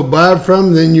that you go buy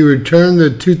from. Then you return the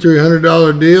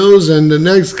 $200-300 deals, and the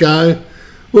next guy,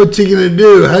 what's he gonna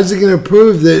do? How's he gonna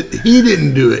prove that he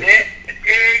didn't do it?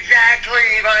 Exactly.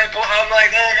 I'm like, oh my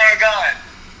god.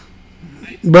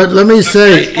 But let me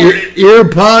say,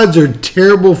 earpods are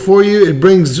terrible for you. It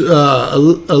brings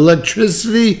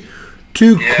electricity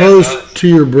too close to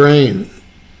your brain.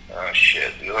 Oh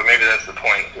shit. Well, maybe that's the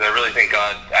point. Because I really think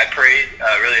God. I prayed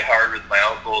really hard with my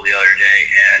uncle the other day,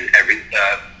 and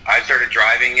I started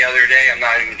driving the other day. I'm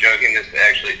not even joking. This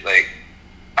actually, like,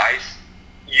 I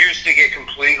used to get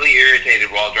completely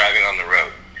irritated while driving on the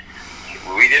road.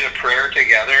 We did a prayer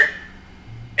together,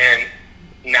 and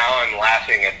now I'm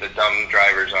laughing at the dumb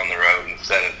drivers on the road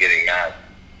instead of getting mad.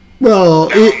 Well,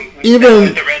 even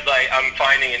at the red light, I'm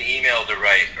finding an email to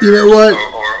write, you know what,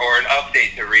 or an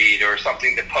update to read, or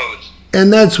something to post.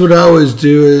 And that's what I always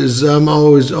do. Is I'm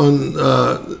always on.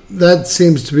 That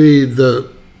seems to be the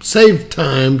safe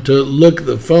time to look at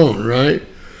the phone, right?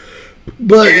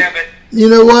 But, you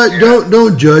know what?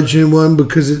 Don't judge anyone,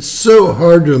 because it's so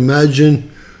hard to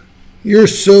imagine. You're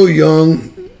so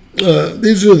young.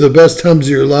 These are the best times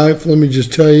of your life, let me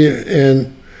just tell you.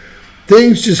 And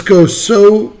things just go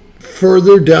so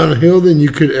further downhill than you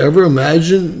could ever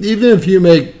imagine. Even if you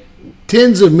make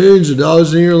tens of millions of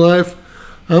dollars in your life,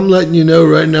 I'm letting you know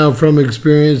right now from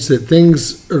experience that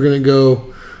things are going to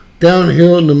go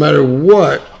downhill no matter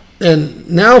what. And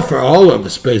now for all of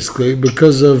us, basically,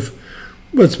 because of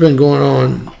what's been going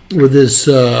on with this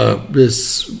WF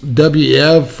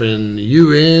and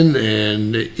UN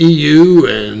and EU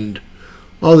and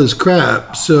all this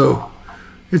crap. So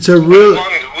it's a real.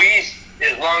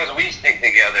 As long as we stick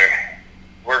together,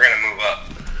 we're gonna move up.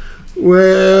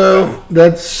 Well,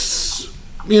 that's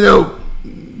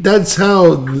that's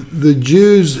how the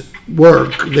Jews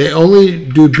work. They only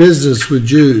do business with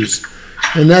Jews,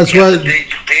 and that's why they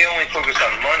only focus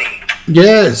on money.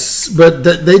 Yes, but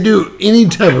they do any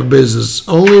type of business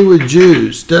only with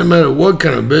Jews. Doesn't matter what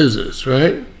kind of business,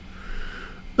 right?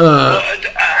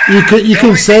 You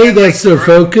can say that's their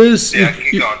focus.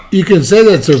 You can say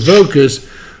that's their focus,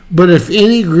 but if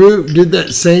any group did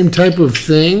that same type of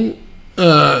thing,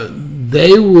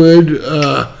 they would,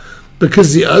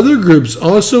 because the other groups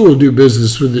also will do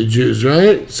business with the Jews,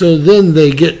 right? So then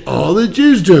they get all the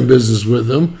Jews doing business with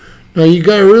them. Now you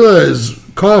got to realize,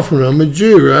 Kaufman, I'm a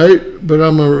Jew, right? But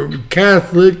I'm a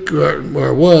Catholic,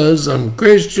 or was. I'm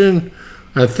Christian,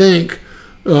 I think.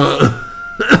 Okay,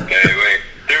 wait.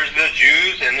 There's the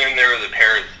Jews, and then there are the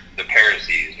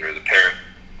Pharisees, or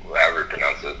however you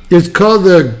pronounce it. It's called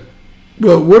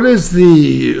what is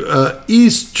the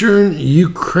Eastern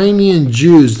Ukrainian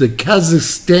Jews, the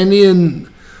Kazakhstanian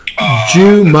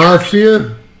Jew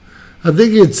Mafia? I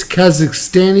think it's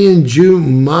Kazakhstanian Jew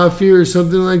Mafia or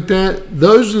something like that.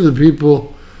 Those are the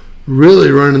people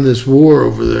really running this war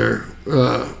over there.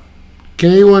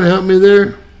 Can anyone help me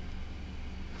there?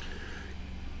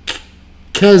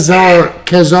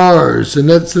 Khazars, and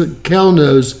that's the Kel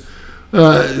knows.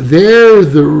 They're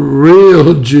the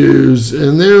real Jews,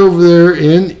 and they're over there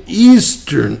in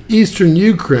Eastern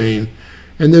Ukraine,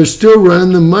 and they're still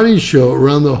running the money show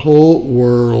around the whole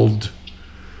world.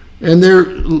 And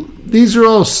these are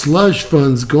all slush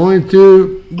funds going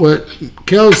through what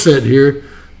Kel said here,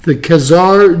 the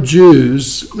Khazar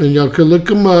Jews, and y'all can look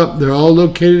them up. They're all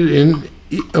located in,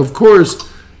 of course,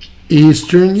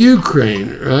 Eastern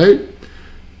Ukraine, right?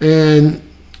 And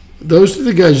those are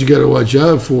the guys you got to watch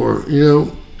out for. You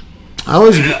know, I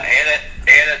was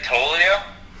Anatolia.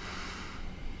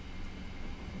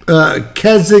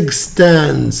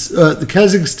 Kazakhstan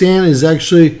is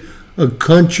actually a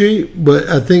country, but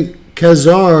I think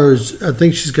Khazars, I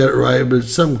think she's got it right, but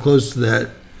it's something close to that.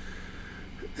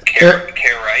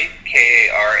 K-A-R-A-I-T-E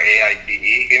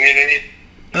community.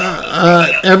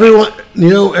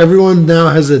 Everyone now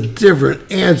has a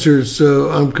different answer,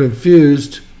 so I'm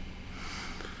confused.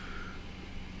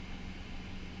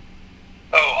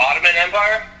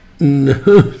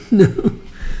 No, no.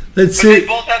 Let's see. They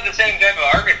both have the same type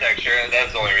of architecture.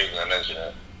 That's the only reason I mention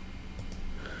it.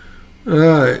 All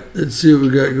right, let's see what we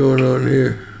got going on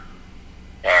here.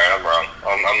 All right, I'm wrong.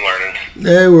 I'm learning.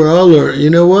 Hey, we're all learning. You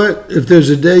know what? If there's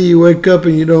a day you wake up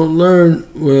and you don't learn,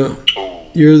 well,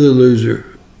 you're the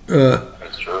loser.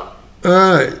 That's true.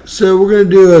 All right, so we're going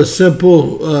to do a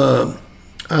simple,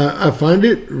 I find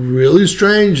it really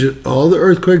strange that all the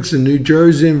earthquakes in New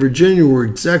Jersey and Virginia were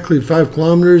exactly 5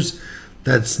 kilometers.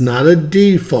 That's not a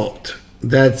default.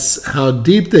 That's how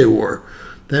deep they were.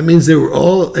 That means they were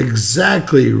all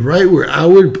exactly right where I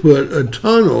would put a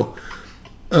tunnel.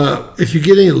 If you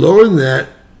get any lower than that,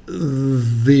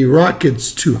 the rock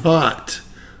gets too hot.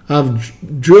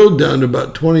 I've drilled down to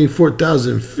about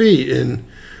 24,000 feet, and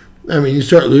I mean, you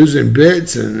start losing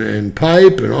bits and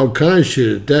pipe and all kinds of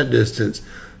shit at that distance.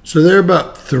 So they're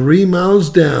about 3 miles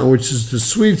down, which is the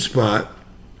sweet spot.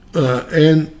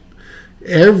 And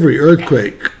every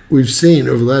earthquake we've seen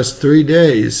over the last 3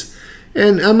 days,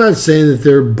 and I'm not saying that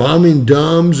they're bombing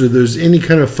dams or there's any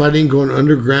kind of fighting going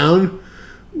underground,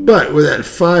 but with that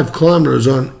 5 kilometers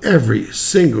on every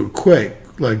single quake,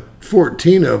 like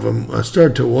 14 of them, I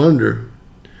start to wonder.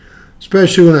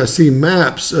 Especially when I see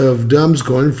maps of dams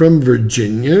going from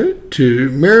Virginia to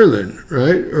Maryland,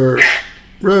 right? Or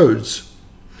roads.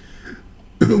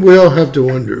 We all have to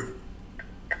wonder.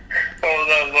 Oh,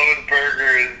 that Lowe's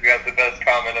Burger has got the best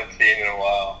comment I've seen in a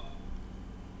while.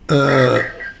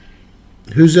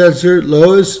 Who's that, sir?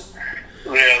 Lois?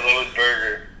 Yeah, Lowe's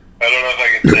Burger. I don't know if I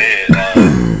can say it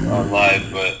on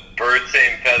live, but bird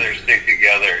same feathers stick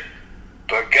together.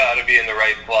 But gotta be in the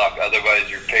right flock, otherwise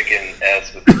you're picking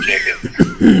S with the chickens.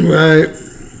 Right.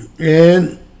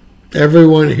 And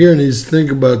everyone here needs to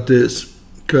think about this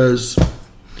because,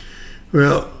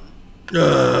 well,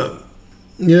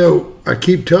 you know, I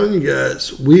keep telling you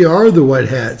guys, we are the white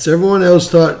hats. Everyone else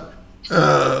thought,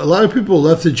 a lot of people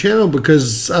left the channel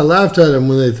because I laughed at them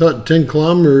when they thought 10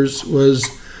 kilometers was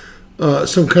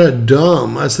some kind of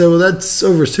dumb. I said, well, that's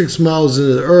over 6 miles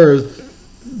into the earth.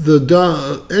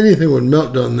 Anything would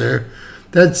melt down there.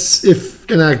 That's if,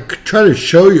 and I try to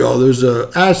show you all, there's a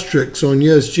asterisk on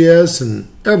USGS and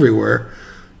everywhere.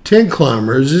 10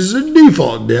 kilometers is a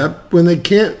default depth when they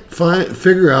can't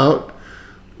figure out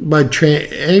by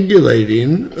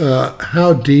triangulating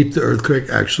how deep the earthquake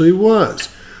actually was.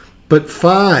 But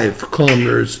 5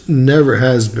 kilometers never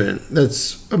has been.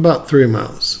 That's about 3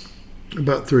 miles.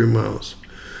 About 3 miles.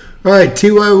 All right,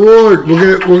 T.Y. Ward,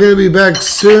 we're gonna be back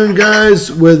soon,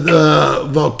 guys, with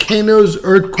volcanoes,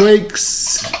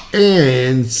 earthquakes,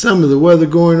 and some of the weather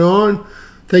going on.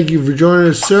 Thank you for joining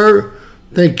us, sir.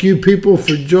 Thank you, people,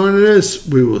 for joining us.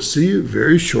 We will see you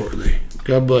very shortly.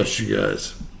 God bless you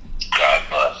guys. God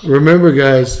bless. Remember,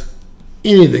 guys,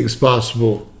 anything's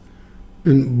possible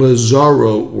in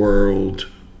Bizarro World.